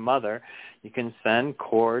you're a mother, you can send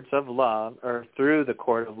cords of love, or through the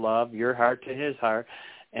cord of love, your heart to his heart,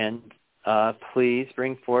 and please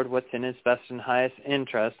bring forward what's in his best and highest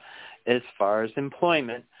interest as far as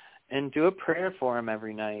employment, and do a prayer for him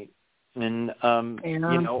every night, and you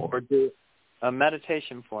know, or do a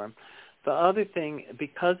meditation for him. The other thing,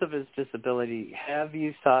 because of his disability, have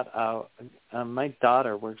you thought out, my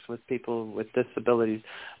daughter works with people with disabilities,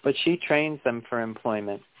 but she trains them for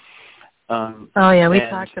employment. We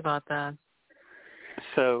talked about that.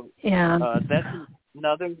 So that's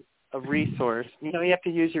another resource. You know, you have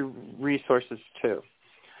to use your resources too.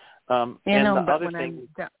 And the other thing...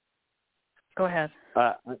 Go ahead.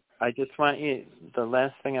 I just want you, the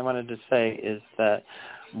last thing I wanted to say is that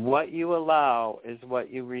what you allow is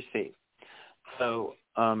what you receive. So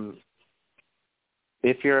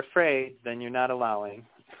if you're afraid, then you're not allowing,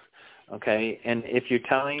 okay? And if you're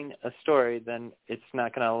telling a story, then it's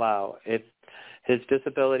not going to allow. If his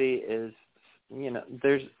disability is, you know,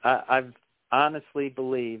 I've honestly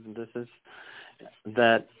believe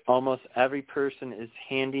that almost every person is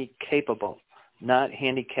handy-capable, not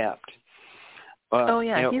handicapped.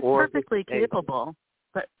 He's perfectly capable.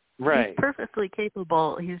 But he's perfectly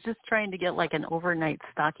capable. He's just trying to get like an overnight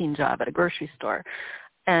stocking job at a grocery store,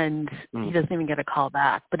 and he doesn't even get a call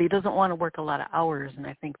back. But he doesn't want to work a lot of hours, and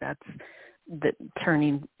I think that's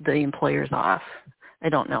turning the employers off. I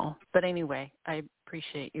don't know. But anyway, I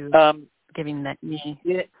appreciate you giving that me.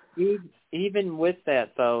 Yeah, even with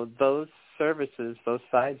that, though, those services, those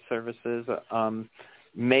side services,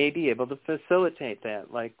 may be able to facilitate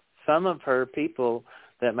that. Like, some of her people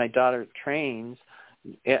that my daughter trains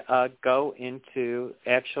go into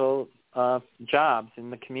actual jobs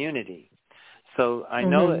in the community. So I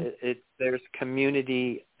know there's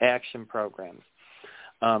community action programs.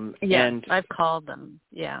 And I've called them.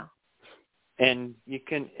 Yeah. And you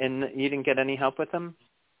didn't get any help with them?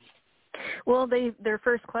 Well, their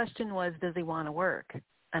first question was, does he want to work?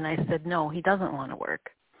 And I said, no, he doesn't want to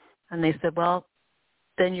work. And they said, well,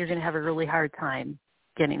 then you're going to have a really hard time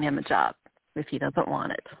getting him a job if he doesn't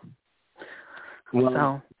want it.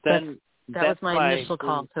 Well, then That was my initial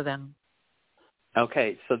call to them.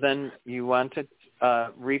 Okay, so then you want to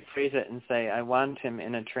rephrase it and say, I want him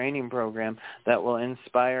in a training program that will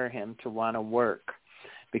inspire him to want to work,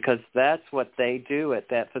 because that's what they do at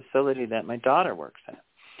that facility that my daughter works at.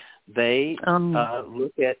 They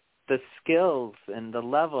look at the skills and the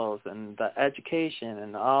levels and the education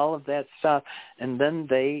and all of that stuff, and then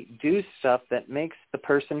they do stuff that makes the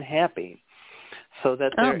person happy, so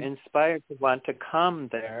that they're inspired to want to come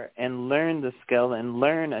there and learn the skill and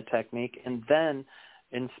learn a technique, and then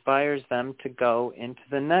inspires them to go into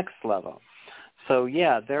the next level. So,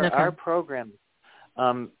 yeah, there are programs.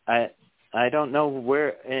 I don't know where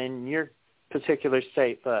in your particular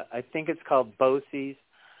state, but I think it's called BOCES,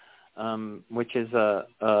 which is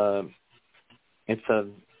it's a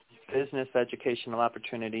business educational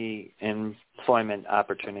opportunity, employment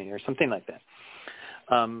opportunity, or something like that.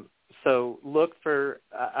 So look for.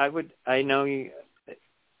 I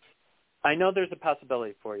know there's a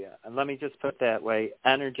possibility for you. And let me just put that way.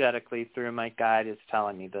 Energetically, through my guide is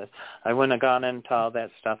telling me this. I wouldn't have gone into all that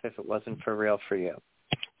stuff if it wasn't for real for you.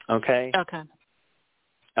 Okay.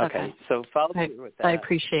 Okay. So follow through with that. I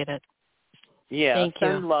appreciate it. Yeah, Thank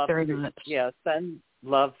you love very much. Yeah, send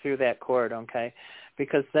love through that cord, okay?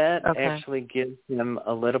 Because that actually gives them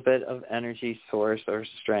a little bit of energy source or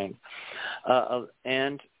strength.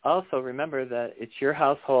 And also remember that it's your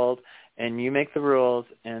household and you make the rules,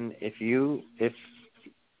 and if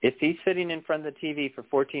he's sitting in front of the TV for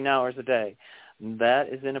 14 hours a day, that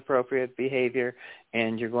is inappropriate behavior,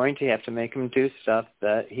 and you're going to have to make him do stuff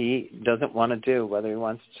that he doesn't want to do, whether he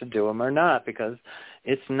wants to do them or not, because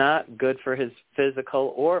it's not good for his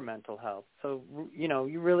physical or mental health. So,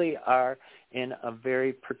 you really are in a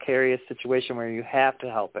very precarious situation where you have to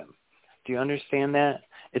help him. Do you understand that?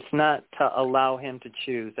 It's not to allow him to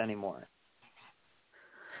choose anymore.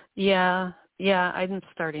 Yeah, I'm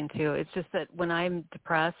starting to. It's just that when I'm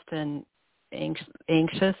depressed and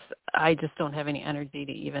anxious, I just don't have any energy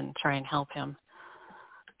to even try and help him.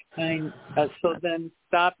 So then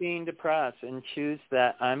stop being depressed and choose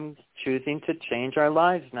that I'm choosing to change our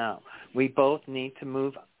lives now. We both need to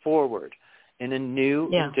move forward in a new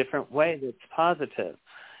and different way that's positive.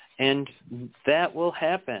 And that will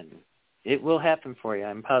happen. It will happen for you,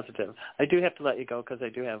 I'm positive. I do have to let you go because I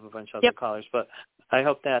do have a bunch of other callers, but I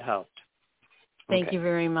hope that helped. Thank you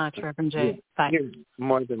very much, Reverend J. Bye. You're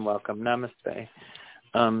more than welcome. Namaste.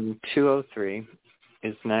 203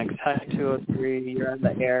 is next. Hi, 203. You're on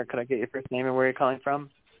the air. Could I get your first name and where you're calling from?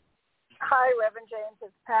 Hi, Reverend James.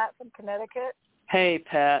 It's Pat from Connecticut. Hey,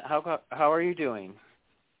 Pat. How are you doing?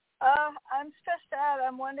 I'm stressed out.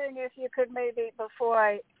 I'm wondering if you could maybe, before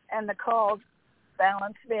I end the call,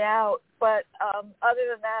 balance me out. But other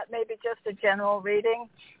than that, maybe just a general reading.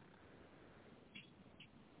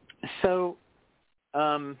 So,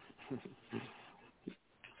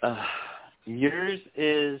 yours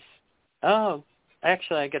is,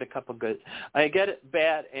 actually I get a couple good. I get it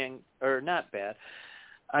bad or not bad.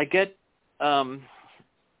 I get,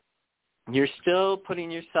 you're still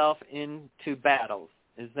putting yourself into battles.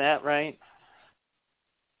 Is that right?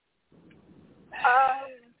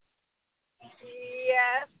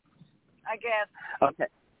 Yes, I guess. Okay.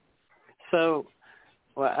 So,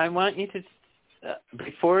 I want you to,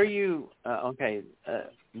 before you,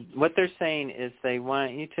 what they're saying is they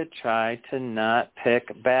want you to try to not pick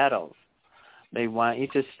battles. They want you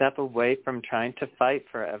to step away from trying to fight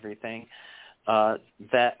for everything,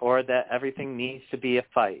 that everything needs to be a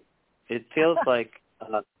fight. It feels like,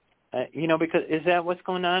 because is that what's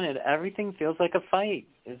going on? Everything feels like a fight.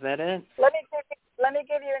 Is that it? Let me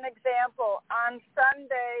give you an example. On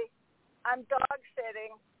Sunday, I'm dog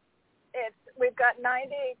sitting. We've got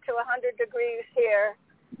 90 to 100 degrees here.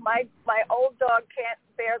 My old dog can't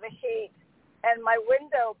bear the heat, and my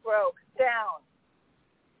window broke down.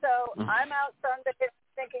 So I'm out Sunday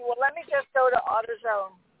thinking, well, let me just go to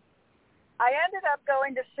AutoZone. I ended up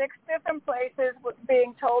going to 6 different places,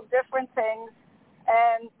 being told different things,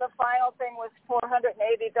 and the final thing was $480.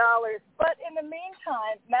 But in the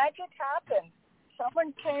meantime, magic happened.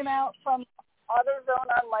 Someone came out from AutoZone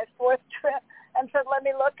on my 4th trip and said, let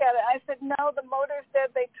me look at it. I said, no, the motor's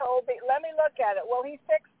dead. They told me, let me look at it. Well, he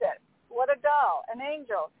fixed it. What a doll, an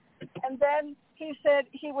angel. And then he said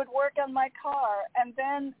he would work on my car. And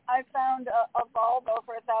then I found a Volvo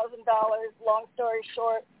for $1,000. Long story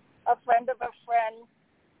short, a friend of a friend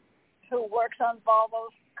who works on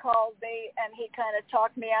Volvos called me, and he kind of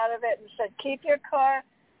talked me out of it and said, keep your car.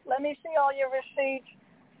 Let me see all your receipts.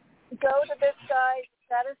 Go to this guy. You've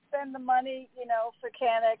got to spend the money, for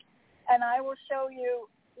Canic, and I will show you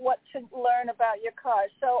what to learn about your car.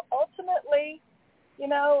 So ultimately,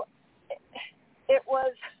 it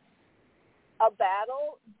was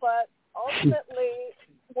but ultimately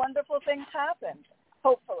wonderful things happened,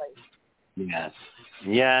 hopefully. Yes.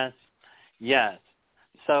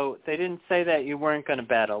 So they didn't say that you weren't going to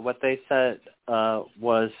battle. What they said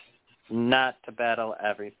was not to battle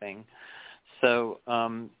everything. So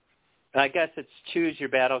I guess it's choose your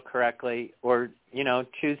battle correctly, or,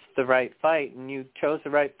 choose the right fight. And you chose the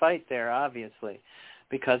right fight there, obviously,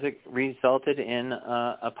 because it resulted in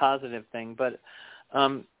a positive thing. But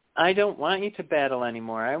I don't want you to battle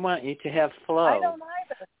anymore. I want you to have flow. I don't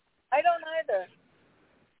either.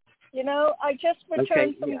 I just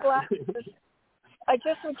returned some glasses. I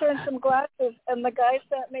just returned some glasses, and the guy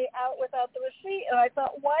sent me out without the receipt. And I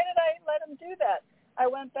thought, why did I let him do that? I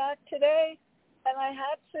went back today, and I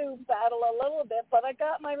had to battle a little bit, but I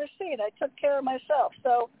got my receipt. I took care of myself.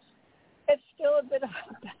 So it's still a bit of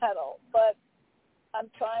a battle, but I'm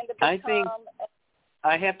trying to be calm.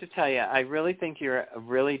 I have to tell you, I really think you're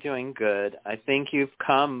really doing good. I think you've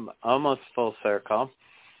come almost full circle.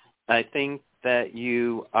 I think that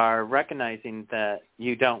you are recognizing that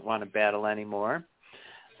you don't want to battle anymore,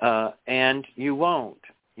 and you won't.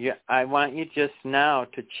 I want you just now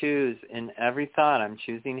to choose in every thought, I'm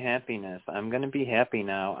choosing happiness. I'm going to be happy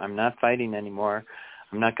now. I'm not fighting anymore.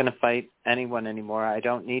 I'm not going to fight anyone anymore. I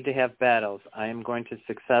don't need to have battles. I am going to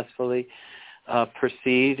successfully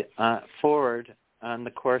proceed forward on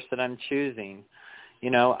the course that I'm choosing.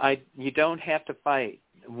 You don't have to fight.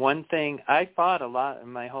 One thing, I fought a lot in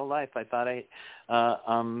my whole life. I thought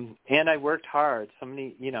and I worked hard.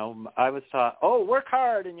 I was taught, work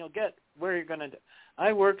hard and you'll get where you're going to do.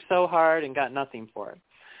 I worked so hard and got nothing for it.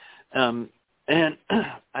 And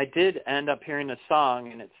I did end up hearing a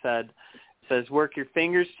song, and it says, work your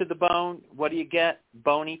fingers to the bone. What do you get?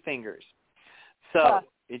 Bony fingers. So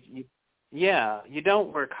you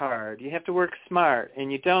don't work hard. You have to work smart,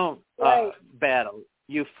 and you don't battle.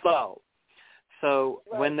 You flow. So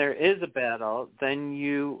when there is a battle, then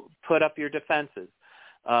you put up your defenses.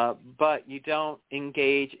 But you don't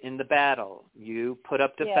engage in the battle. You put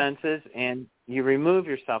up defenses and you remove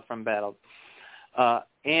yourself from battle.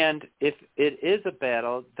 And if it is a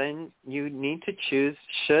battle, then you need to choose,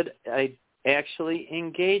 should I actually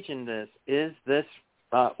engage in this? Is this,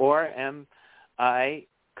 or am I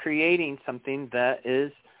creating something that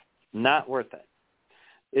is not worth it?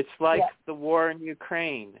 It's like the war in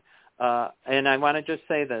Ukraine. And I want to just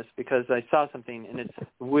say this because I saw something, and it's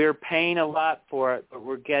we're paying a lot for it, but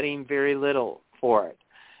we're getting very little for it.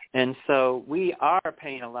 And so we are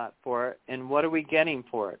paying a lot for it, and what are we getting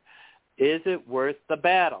for it? Is it worth the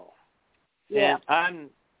battle? Yeah. And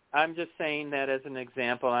I'm just saying that as an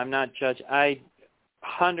example. I'm not judging. I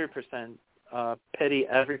 100% pity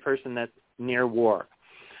every person that's near war.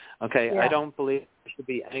 Okay, I don't believe there should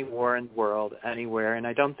be any war in the world anywhere, and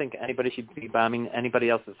I don't think anybody should be bombing anybody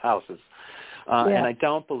else's houses. And I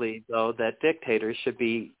don't believe, though, that dictators should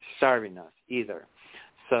be starving us either.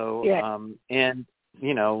 So, and,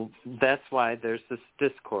 that's why there's this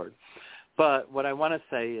discord. But what I want to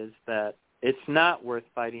say is that it's not worth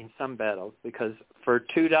fighting some battles because for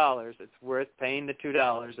 $2, it's worth paying the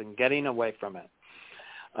 $2 and getting away from it.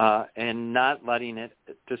 And not letting it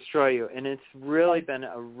destroy you. And it's really been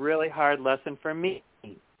a really hard lesson for me,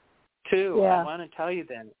 too. I want to tell you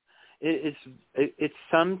that. It's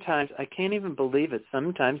sometimes, I can't even believe it,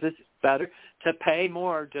 sometimes it's better to pay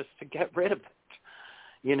more just to get rid of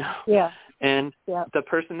it, And the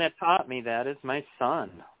person that taught me that is my son,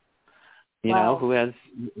 who has,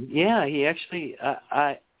 he actually,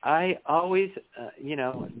 I always,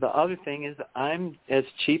 the other thing is I'm as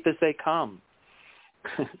cheap as they come.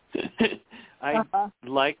 I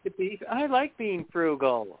like being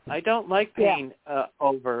frugal. I don't like paying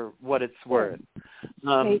over what it's worth.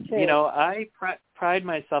 I pride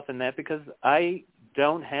myself in that because I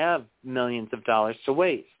don't have millions of dollars to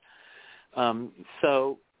waste. But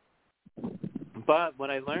what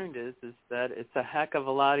I learned is that it's a heck of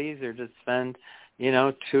a lot easier to spend,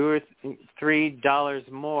 $2 or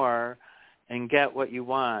 $3 more and get what you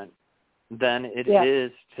want than it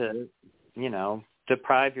is to,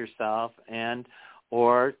 deprive yourself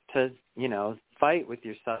or to, fight with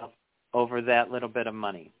yourself over that little bit of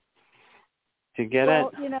money to get it.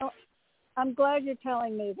 I'm glad you're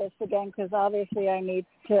telling me this again because obviously I need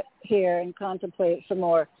to hear and contemplate some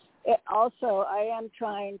more. Also, I am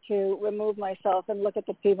trying to remove myself and look at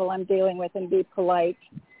the people I'm dealing with and be polite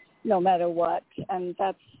no matter what, and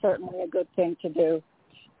that's certainly a good thing to do.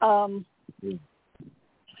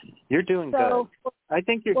 You're doing good. I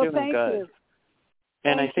think you're doing thank good. You.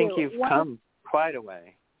 And Thank I think you. you've come quite a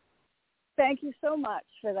way. Thank you so much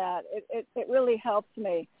for that. It really helps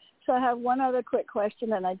me. So I have one other quick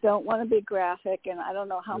question, and I don't want to be graphic, and I don't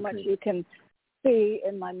know how much you can see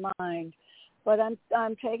in my mind. But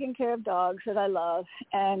I'm taking care of dogs that I love,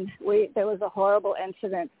 and there was a horrible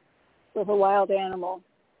incident with a wild animal,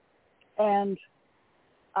 and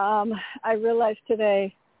I realized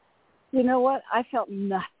today, you know what? I felt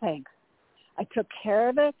nothing. I took care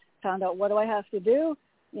of it, found out what do I have to do.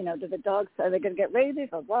 You know, do the dogs, are they going to get rabies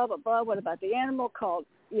or blah, blah, blah? What about the animal? Called,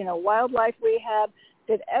 wildlife rehab,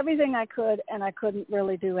 did everything I could, and I couldn't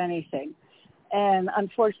really do anything. And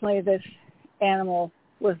unfortunately, this animal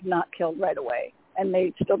was not killed right away and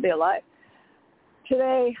may still be alive.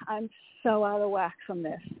 Today, I'm so out of whack from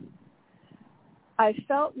this. I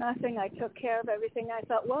felt nothing. I took care of everything. I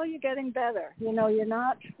thought, well, you're getting better. You're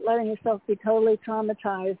not letting yourself be totally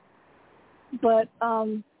traumatized. But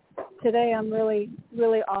today I'm really,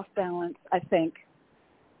 really off balance, I think.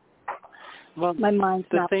 Well, my mind's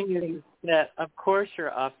the not thing moving. is that, of course,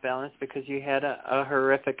 you're off balance because you had a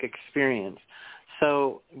horrific experience.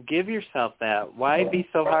 So give yourself that. Why be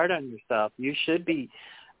so hard on yourself? You should be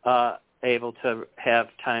able to have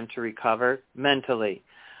time to recover mentally,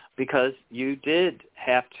 because you did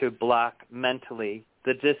have to block mentally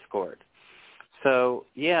the discord. So,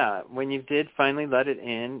 yeah, when you did finally let it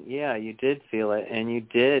in, yeah, you did feel it, and you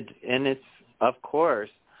did. And it's, of course,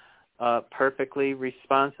 perfectly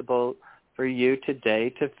responsible for you today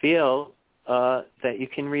to feel that you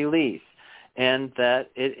can release and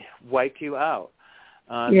that it wiped you out.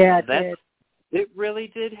 Yeah, it did. It really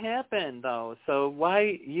did happen, though. So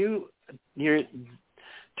why you're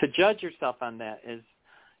to judge yourself on that is,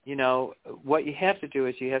 what you have to do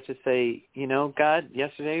is you have to say, God,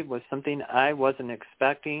 yesterday was something I wasn't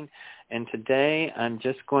expecting, and today I'm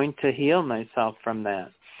just going to heal myself from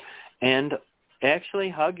that. And actually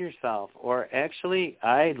hug yourself, or actually,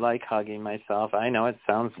 I like hugging myself. I know it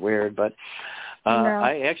sounds weird, but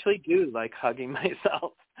I actually do like hugging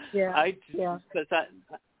myself. Yeah, because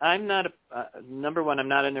I'm not number one, I'm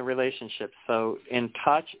not in a relationship, so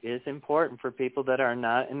touch is important for people that are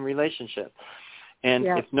not in relationship. And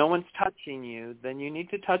if no one's touching you, then you need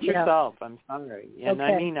to touch yourself. I'm sorry. And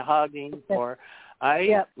I mean hugging, or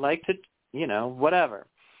I like to, whatever.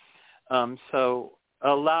 So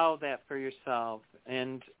allow that for yourself,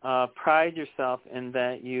 and pride yourself in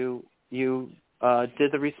that you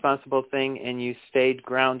did the responsible thing and you stayed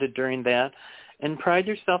grounded during that. And pride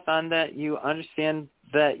yourself on that you understand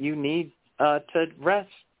that you need to rest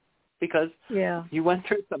because you went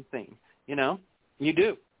through something, You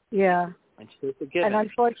do. Yeah. And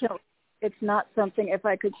unfortunately, it's not something, if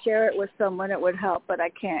I could share it with someone, it would help, but I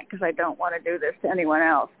can't because I don't want to do this to anyone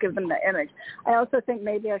else, give them the image. I also think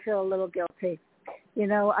maybe I feel a little guilty.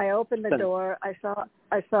 I opened the door, I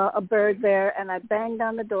saw a bird there, and I banged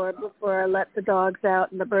on the door before I let the dogs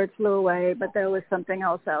out, and the bird flew away, but there was something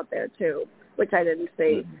else out there, too, which I didn't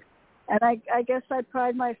see. Mm-hmm. And I guess I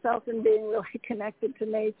pride myself in being really connected to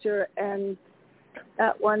nature, and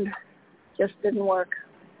that one just didn't work.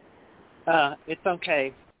 It's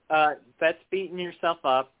okay. That's beating yourself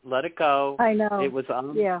up. Let it go. I know. It was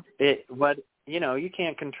you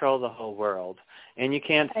can't control the whole world, and you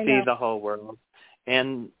can't see the whole world.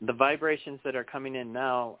 And the vibrations that are coming in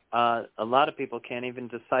now, a lot of people can't even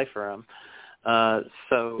decipher them.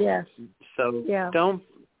 Don't,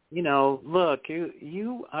 look,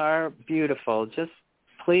 you are beautiful. Just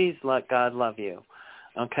please let God love you.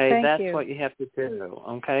 Okay, Thank you. What you have to do.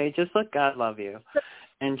 Okay, just let God love you.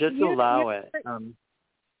 And just allow it.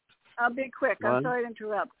 I'll be quick. I'm sorry to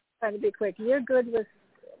interrupt. I'm trying to be quick. You're good with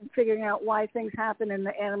figuring out why things happen in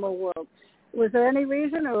the animal world. Was there any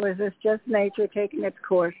reason, or was this just nature taking its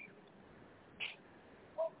course?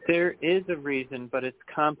 There is a reason, but it's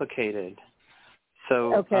complicated.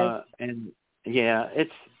 So, it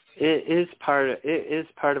is part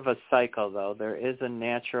of a cycle, though. There is a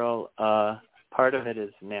natural part of it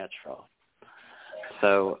is natural.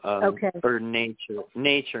 So, or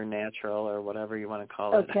nature natural, or whatever you want to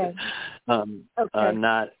call it.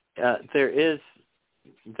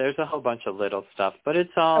 There's a whole bunch of little stuff, but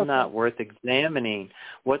it's all not worth examining.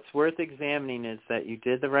 What's worth examining is that you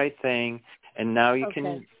did the right thing, and now you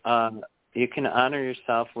can honor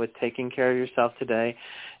yourself with taking care of yourself today,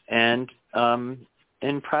 and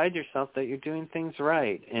pride yourself that you're doing things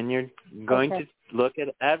right, and you're going to look at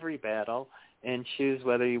every battle and choose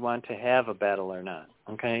whether you want to have a battle or not.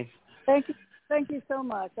 Okay? Thank you so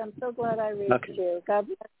much. I'm so glad I reached you. God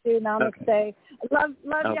bless you. Namaste. Love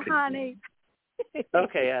you, honey.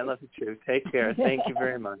 Okay, I love you too. Take care. Thank you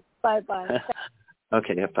very much. Bye-bye.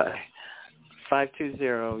 Okay, bye.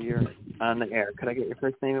 520, you're on the air. Could I get your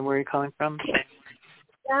first name and where you're calling from?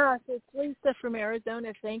 Yeah, it's Lisa from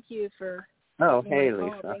Arizona. Thank you for... Oh, hey,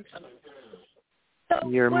 Lisa.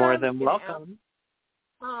 You're more than welcome.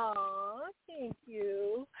 Oh, Thank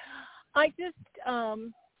you. I just,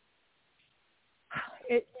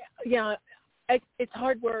 it's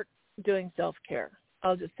hard work doing self-care.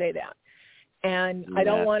 I'll just say that. And I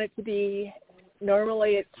don't want it to be,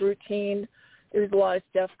 normally it's routine. There's a lot of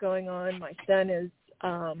stuff going on. My son is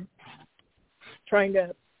trying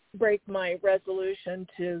to break my resolution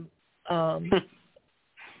to, I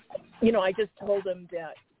just told him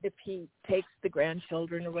that if he takes the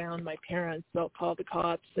grandchildren around my parents, they'll call the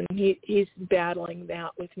cops. And he's battling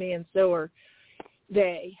that with me, and so are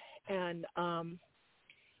they. And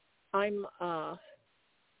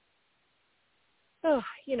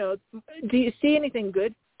do you see anything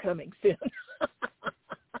good coming soon?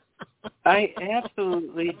 I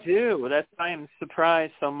absolutely do. That's why I'm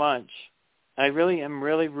surprised so much. I really am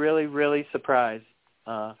really, really, really surprised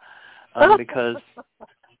because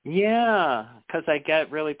I get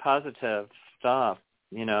really positive stuff.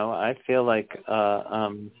 I feel like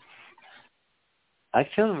I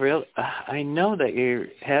know that you're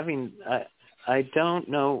having, I don't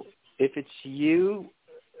know if it's you,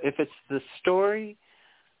 if it's the story,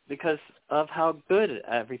 because of how good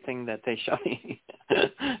everything that they show me.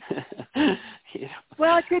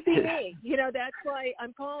 Well, it could be me. That's why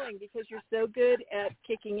I'm calling, because you're so good at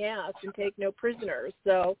kicking ass and take no prisoners.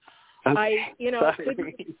 So it could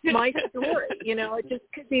be my story. It just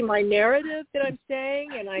could be my narrative that I'm saying,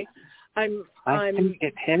 and I'm think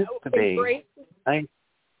it has to be.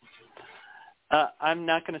 I'm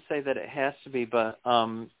not going to say that it has to be, but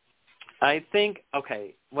I think,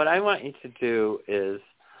 what I want you to do is,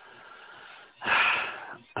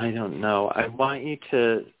 I don't know, I want you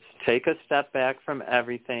to take a step back from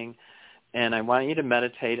everything, and I want you to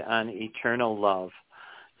meditate on eternal love.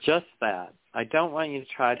 Just that. I don't want you to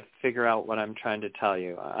try to figure out what I'm trying to tell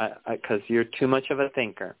you, because you're too much of a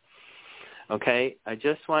thinker. Okay? I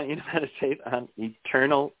just want you to meditate on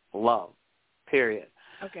eternal love, period.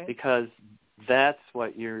 Okay. Because that's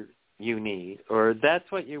what you need, or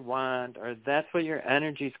that's what you want, or that's what your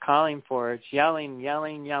energy's calling for. It's yelling,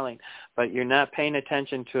 yelling, yelling, but you're not paying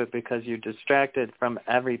attention to it because you're distracted from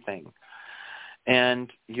everything.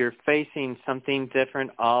 And you're facing something different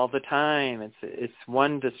all the time. It's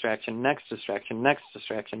one distraction, next distraction, next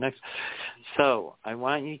distraction, next. So I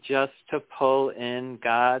want you just to pull in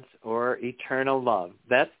God's or eternal love.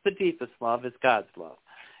 That's the deepest love, is God's love.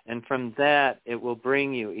 And from that, it will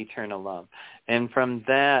bring you eternal love. And from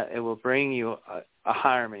that, it will bring you a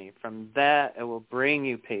harmony. From that, it will bring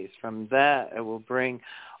you peace. From that, it will bring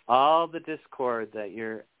all the discord that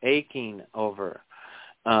you're aching over.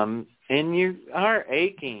 And you are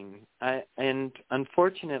aching. And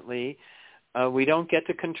unfortunately, we don't get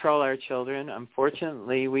to control our children.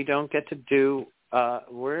 Unfortunately, we don't get to do,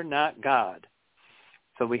 we're not God.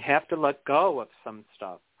 So we have to let go of some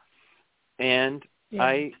stuff. And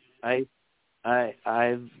yeah.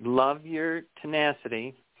 I love your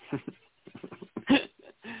tenacity.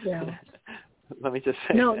 Yeah. Let me just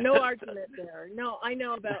say no argument there. No, I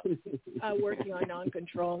know about working on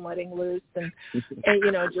non-control and letting loose and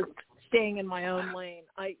just staying in my own lane.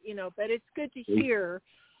 But it's good to hear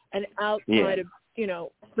an outside of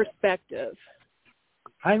perspective.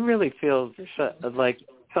 I really feel like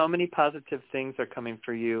so many positive things are coming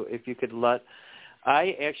for you if you could let.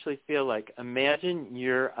 I actually feel like, imagine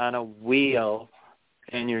you're on a wheel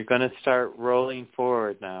and you're going to start rolling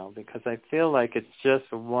forward now, because I feel like it's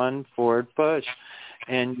just one forward push,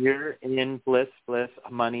 and you're in bliss,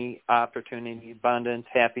 money, opportunity, abundance,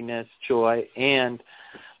 happiness, joy,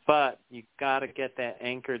 but you got to get that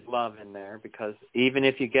anchored love in there, because even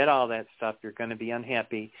if you get all that stuff, you're going to be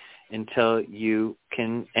unhappy until you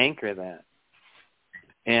can anchor that.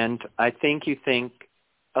 And I think you think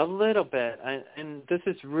a little bit, and this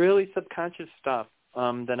is really subconscious stuff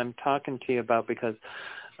that I'm talking to you about, because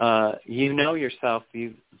you know yourself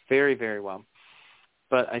very, very well.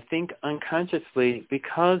 But I think unconsciously,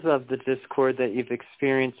 because of the discord that you've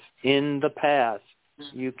experienced in the past,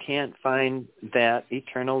 you can't find that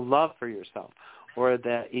eternal love for yourself, or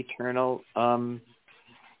that eternal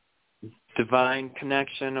divine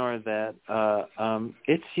connection, or that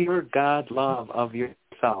it's your God love of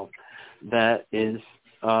yourself that is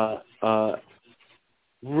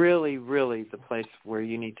really, really the place where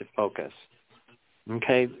you need to focus.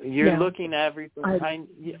 Okay? You're looking at everything. I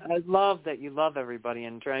love that you love everybody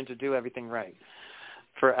and trying to do everything right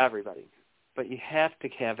for everybody. But you have to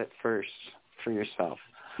have it first for yourself.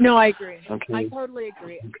 No, I agree. Okay. I totally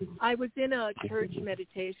agree. I was in a church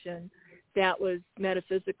meditation that was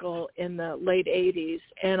metaphysical in the late 80s,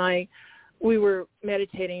 and we were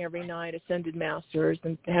meditating every night, ascended masters,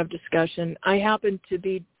 and have discussion. I happened to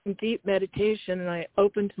be in deep meditation, and I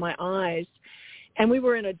opened my eyes, and we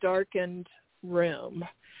were in a darkened room.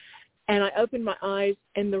 And I opened my eyes,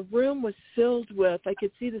 and the room was filled with, I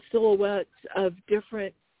could see the silhouettes of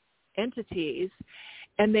different entities,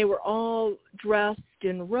 and they were all dressed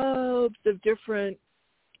in robes of different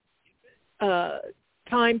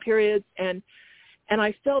time periods, and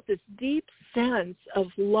I felt this deep sense of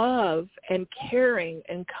love and caring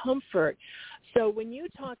and comfort. So when you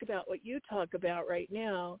talk about what you talk about right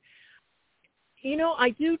now, you know, I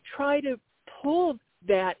do try to pull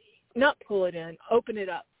that, not pull it in, open it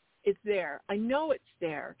up. It's there. I know it's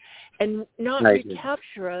there. And not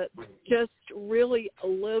recapture it, just really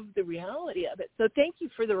live the reality of it. So thank you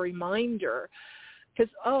for the reminder.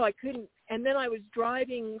 Because, I couldn't. And then I was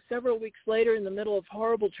driving several weeks later in the middle of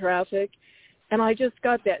horrible traffic, and I just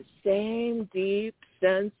got that same deep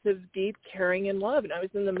sense of deep caring and love. And I was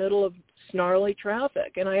in the middle of snarly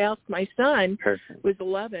traffic. And I asked my son, who was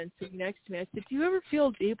 11, sitting next to me, I said, do you ever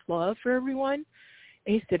feel deep love for everyone?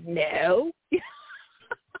 And he said, no.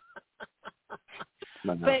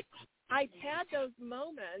 But I've had those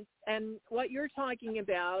moments, and what you're talking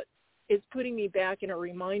about is putting me back in a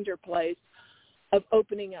reminder place of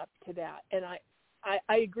opening up to that. And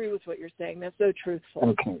I agree with what you're saying. That's so truthful.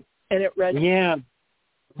 Okay. And it resonates.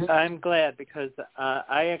 Yeah. I'm glad, because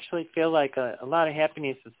I actually feel like a lot of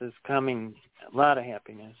happiness is coming, a lot of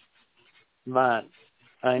happiness. But,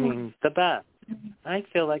 I mean, the best. I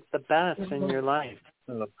feel like the best in your life.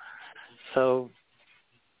 So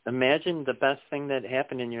imagine the best thing that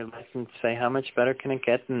happened in your life and say, how much better can it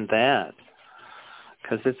get than that?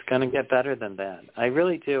 Because it's going to get better than that. I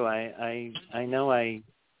really do. I know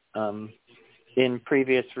in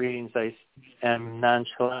previous readings I am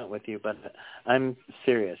nonchalant with you, but I'm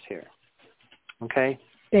serious here. Okay?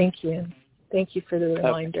 Thank you. Thank you for the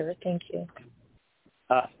reminder. Okay. Thank you.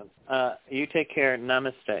 Awesome. You take care.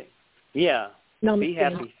 Namaste. Yeah. Namaste. Be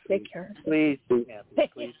happy. Take care. Please be happy.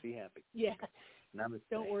 Please be happy. Yeah. Namaste.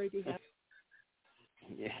 Don't worry, be happy.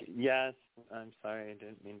 Yes. I'm sorry. I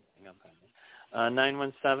didn't mean to hang up on you.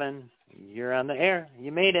 917, you're on the air.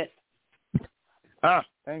 You made it.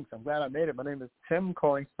 Thanks. I'm glad I made it. My name is Tim,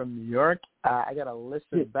 calling from New York. I got to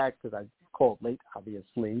listen back because I called late,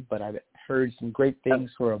 obviously, but I heard some great things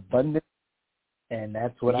for abundance, and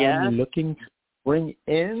that's what I'm looking to bring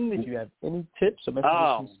in. If you have any tips or messages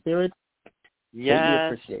from Spirit,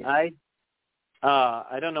 yes, appreciate it.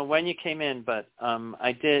 I don't know when you came in, but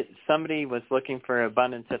I did. Somebody was looking for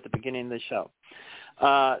abundance at the beginning of the show.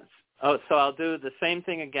 So I'll do the same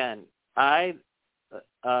thing again.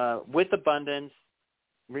 With abundance,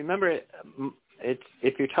 remember, it's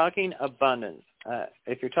if you're talking abundance,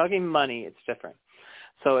 if you're talking money, it's different.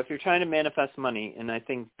 So if you're trying to manifest money, and I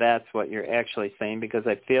think that's what you're actually saying, because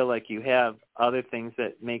I feel like you have other things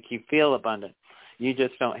that make you feel abundant. You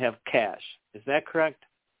just don't have cash. Is that correct?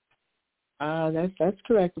 That's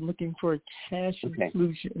correct. I'm looking for a cash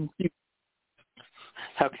inclusion.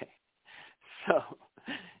 Okay. So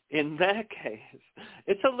in that case,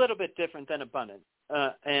 it's a little bit different than abundance.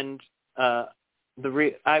 I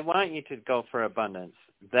want you to go for abundance.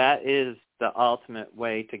 That is the ultimate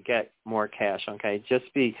way to get more cash. Okay,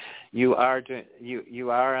 you are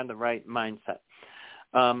on the right mindset.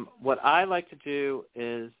 What I like to do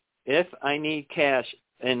is, if I need cash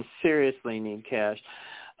and seriously need cash,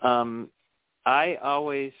 I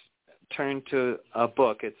always turn to a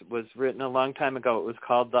book. It was written a long time ago. It was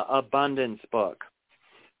called The Abundance Book.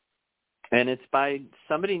 And it's by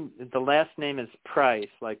somebody, the last name is Price,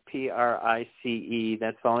 like Price.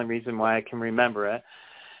 That's the only reason why I can remember it.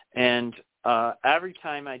 And every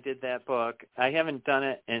time I did that book, I haven't done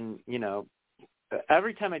it in,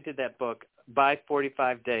 every time I did that book, by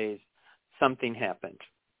 45 days, something happened.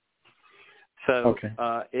 So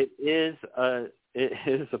it is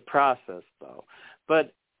a process, though.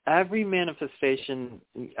 But every manifestation,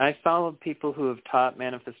 I follow people who have taught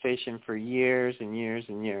manifestation for years and years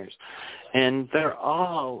and years, and they're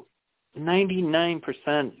all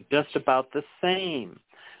 99% just about the same.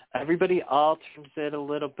 Everybody alters it a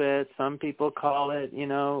little bit. Some people call it,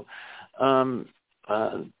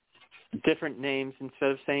 different names.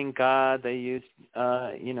 Instead of saying God, they use,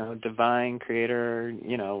 divine, creator,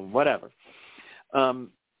 whatever.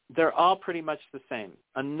 They're all pretty much the same.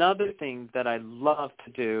 Another thing that I love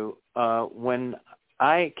to do when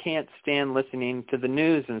I can't stand listening to the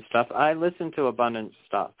news and stuff, I listen to abundance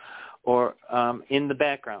stuff or in the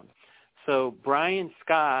background. So Brian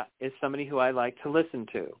Scott is somebody who I like to listen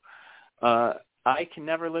to. I can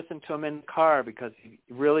never listen to him in the car because he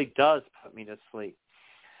really does put me to sleep.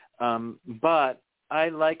 But I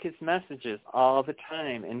like his messages all the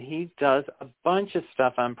time, and he does a bunch of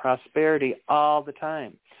stuff on prosperity all the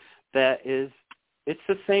time. It's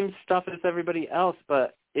the same stuff as everybody else,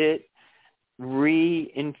 but it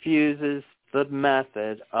reinfuses the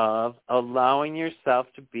method of allowing yourself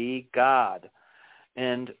to be God.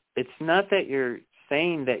 And it's not that you're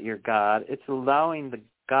saying that you're God, it's allowing the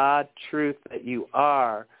God truth that you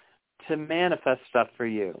are to manifest stuff for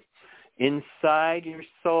you. Inside your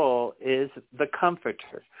soul is the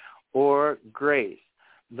comforter or grace.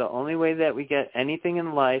 The only way that we get anything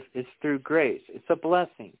in life is through grace. It's a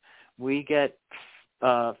blessing. We get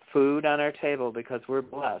food on our table because we're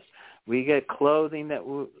blessed. We get clothing that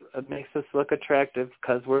makes us look attractive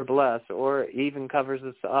because we're blessed, or even covers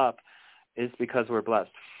us up is because we're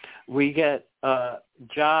blessed. We get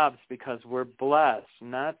jobs because we're blessed,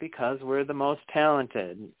 not because we're the most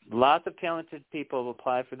talented. Lots of talented people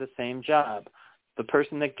apply for the same job. The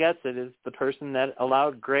person that gets it is the person that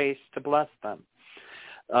allowed grace to bless them.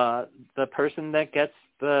 The person that gets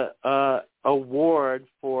the award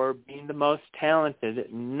for being the most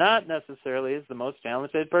talented not necessarily is the most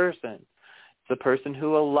talented person. It's the person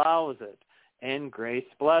who allows it, and grace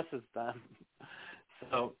blesses them.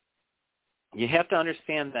 So you have to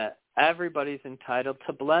understand that everybody's entitled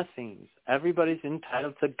to blessings. Everybody's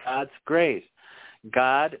entitled to God's grace.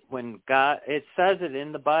 God, it says it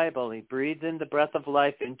in the Bible, he breathes in the breath of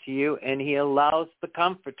life into you, and he allows the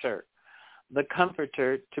comforter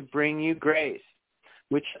to bring you grace,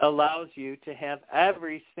 which allows you to have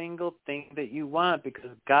every single thing that you want,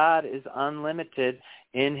 because God is unlimited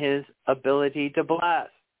in his ability to bless.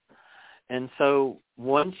 And so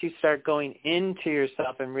once you start going into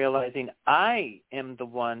yourself and realizing, I am the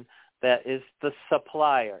one that is the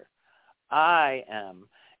supplier, I am,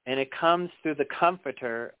 and it comes through the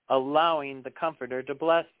comforter, allowing the comforter to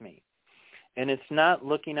bless me. And it's not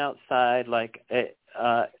looking outside like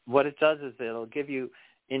what it does is it'll give you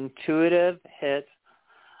intuitive hits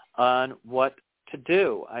on what to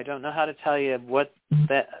do. I don't know how to tell you what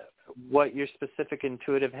your specific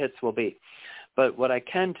intuitive hits will be. But what I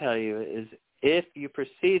can tell you is if you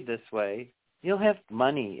proceed this way, you'll have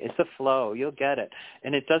money. It's a flow. You'll get it.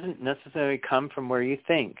 And it doesn't necessarily come from where you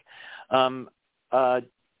think.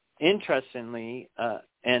 Interestingly,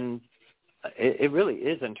 and it really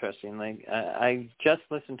is interesting. Like I just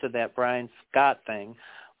listened to that Brian Scott thing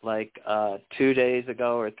like 2 days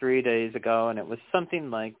ago or 3 days ago, and it was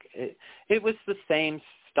something like it was the same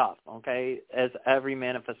stuff, okay, as every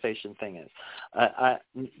manifestation thing is.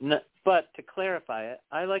 But to clarify it,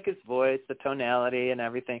 I like his voice, the tonality and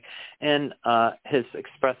everything, and his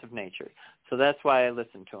expressive nature. So that's why I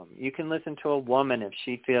listen to him. You can listen to a woman if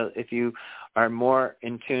you are more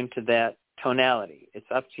in tune to that tonality.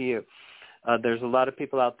 It's up to you. There's a lot of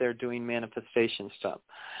people out there doing manifestation stuff.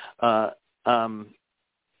 What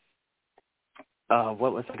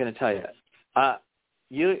was I going to tell you?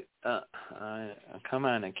 Come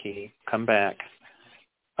on, Aki, come back.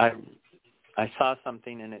 I saw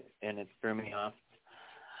something and it threw me off.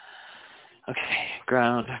 Okay,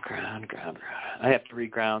 ground. I have to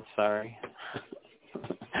reground. Sorry.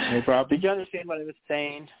 No problem. Did you understand what I was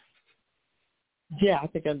saying? Yeah, I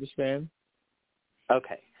think I understand.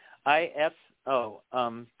 Okay. I was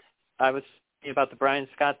thinking about the Brian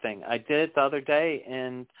Scott thing. I did it the other day,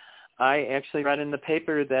 and I actually read in the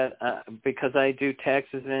paper that because I do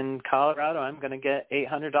taxes in Colorado, I'm going to get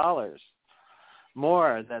 $800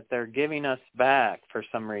 more that they're giving us back for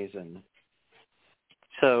some reason.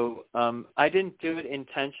 So I didn't do it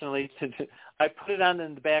intentionally. I put it on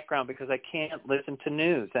in the background because I can't listen to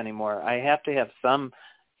news anymore. I have to have some,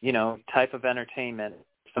 type of entertainment,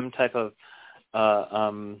 some type of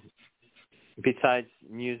besides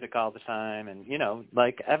music all the time and,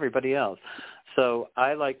 like everybody else. So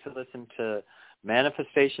I like to listen to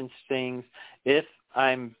manifestation things. If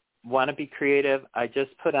I want to be creative, I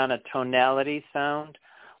just put on a tonality sound,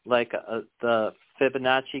 like the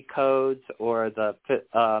Fibonacci codes or the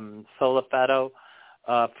solfeggio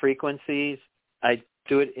frequencies. I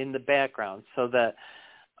do it in the background so that,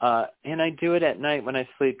 and I do it at night when I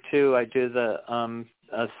sleep too. I do the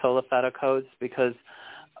solfeggio codes because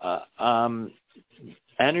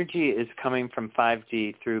energy is coming from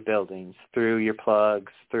 5D through buildings, through your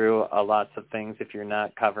plugs, through lots of things if you're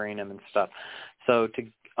not covering them and stuff. So to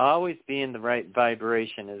always be in the right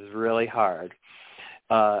vibration is really hard.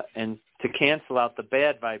 And to cancel out the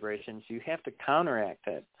bad vibrations, you have to counteract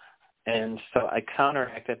it. And so I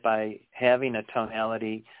counteract it by having a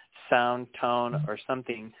tonality, sound, tone, or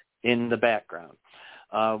something in the background.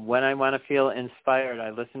 When I want to feel inspired,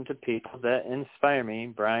 I listen to people that inspire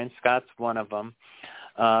me. Brian Scott's one of them.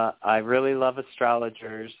 I really love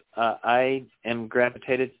astrologers. I am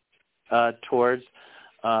gravitated towards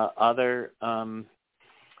other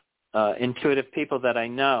intuitive people that I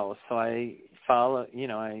know. So I follow,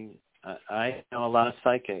 I I know a lot of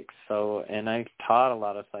psychics, and I taught a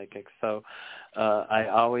lot of psychics, so I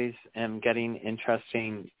always am getting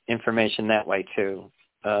interesting information that way too.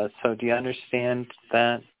 So do you understand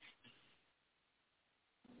that?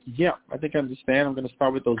 Yeah, I think I understand. I'm going to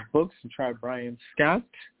start with those books and try Brian Scott.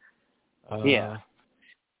 Yeah,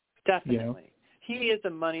 definitely. You know, he is a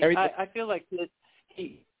money. I feel like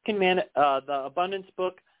he can manage the abundance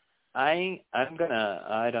book. I can't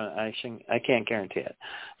guarantee it.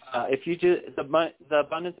 If you do the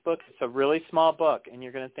abundance book, it's a really small book, and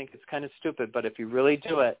you're going to think it's kind of stupid. But if you really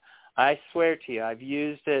do it, I swear to you, I've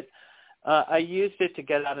used it. I used it to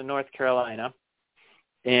get out of North Carolina,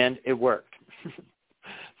 and it worked.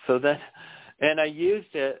 And I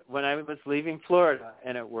used it when I was leaving Florida,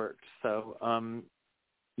 and it worked. So, I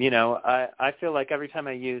feel like every time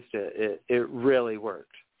I used it, it really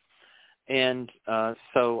worked. And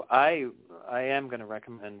so I am going to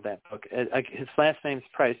recommend that book. His last name's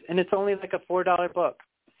Price, and it's only like a $4 book.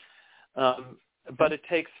 But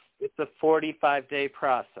it's a 45-day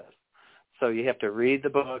process. So you have to read the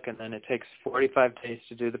book, and then it takes 45 days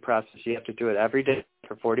to do the process. You have to do it every day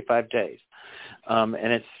for 45 days. And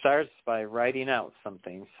it starts by writing out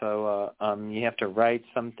something. So you have to write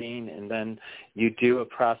something, and then you do a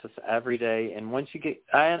process every day. And once you get,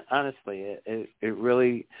 honestly, it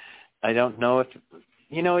really, I don't know if,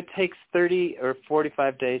 it takes 30 or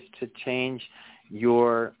 45 days to change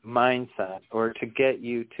your mindset or to get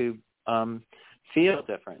you to feel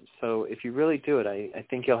different. So if you really do it, I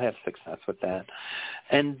think you'll have success with that.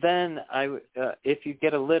 And then if you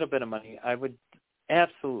get a little bit of money, I would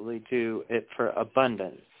absolutely do it for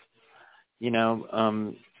abundance. If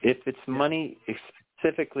it's money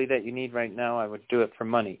specifically that you need right now, I would do it for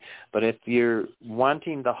money. But if you're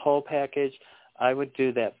wanting the whole package, I would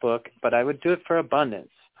do that book, but I would do it for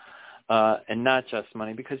abundance. And not just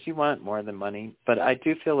money, because you want more than money. But I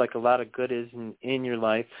do feel like a lot of good is in your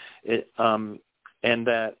life, and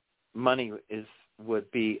that money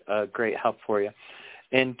would be a great help for you.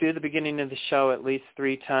 And do the beginning of the show at least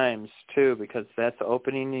 3 times, too, because that's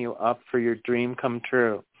opening you up for your dream come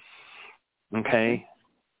true. Okay?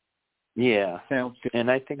 Yeah. Sounds good.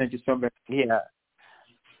 And I think, thank you so much. Yeah.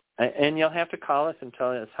 And you'll have to call us and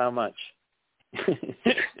tell us how much.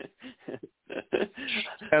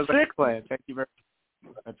 Sounds like a plan. Thank you very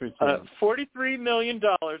much. I appreciate it. $43 million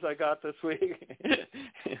I got this week.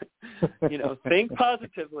 Think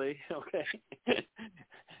positively, okay?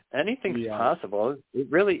 Anything's possible.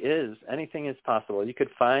 It really is. Anything is possible. You could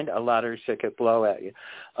find a lottery ticket blow at you.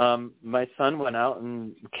 My son went out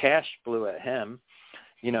and cash blew at him.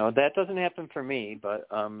 That doesn't happen for me, but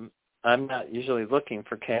I'm not usually looking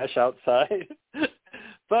for cash outside.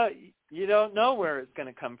 But you don't know where it's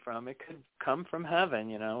going to come from. It could come from heaven,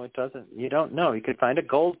 It doesn't. You don't know. You could find a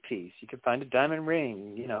gold piece. You could find a diamond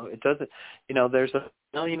ring. It doesn't. There's a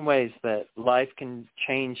million ways that life can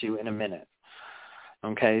change you in a minute.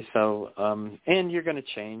 Okay, so and you're going to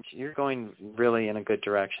change. You're going really in a good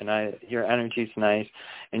direction. Your energy's nice,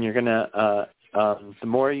 and you're going to. The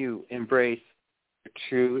more you embrace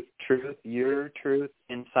your truth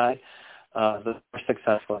inside, the more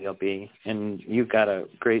successful you'll be, and you've got a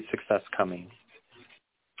great success coming.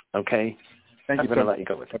 Okay? Thank you. I'm going to let you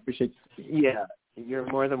go with it. I appreciate it. Yeah, you're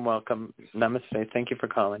more than welcome. Namaste. Thank you for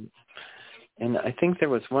calling. And I think there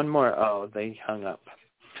was one more. Oh, they hung up.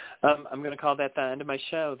 I'm going to call that the end of my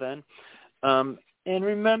show then. And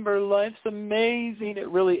remember, life's amazing. It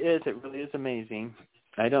really is. It really is amazing.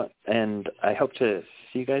 And I hope to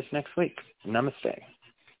see you guys next week. Namaste.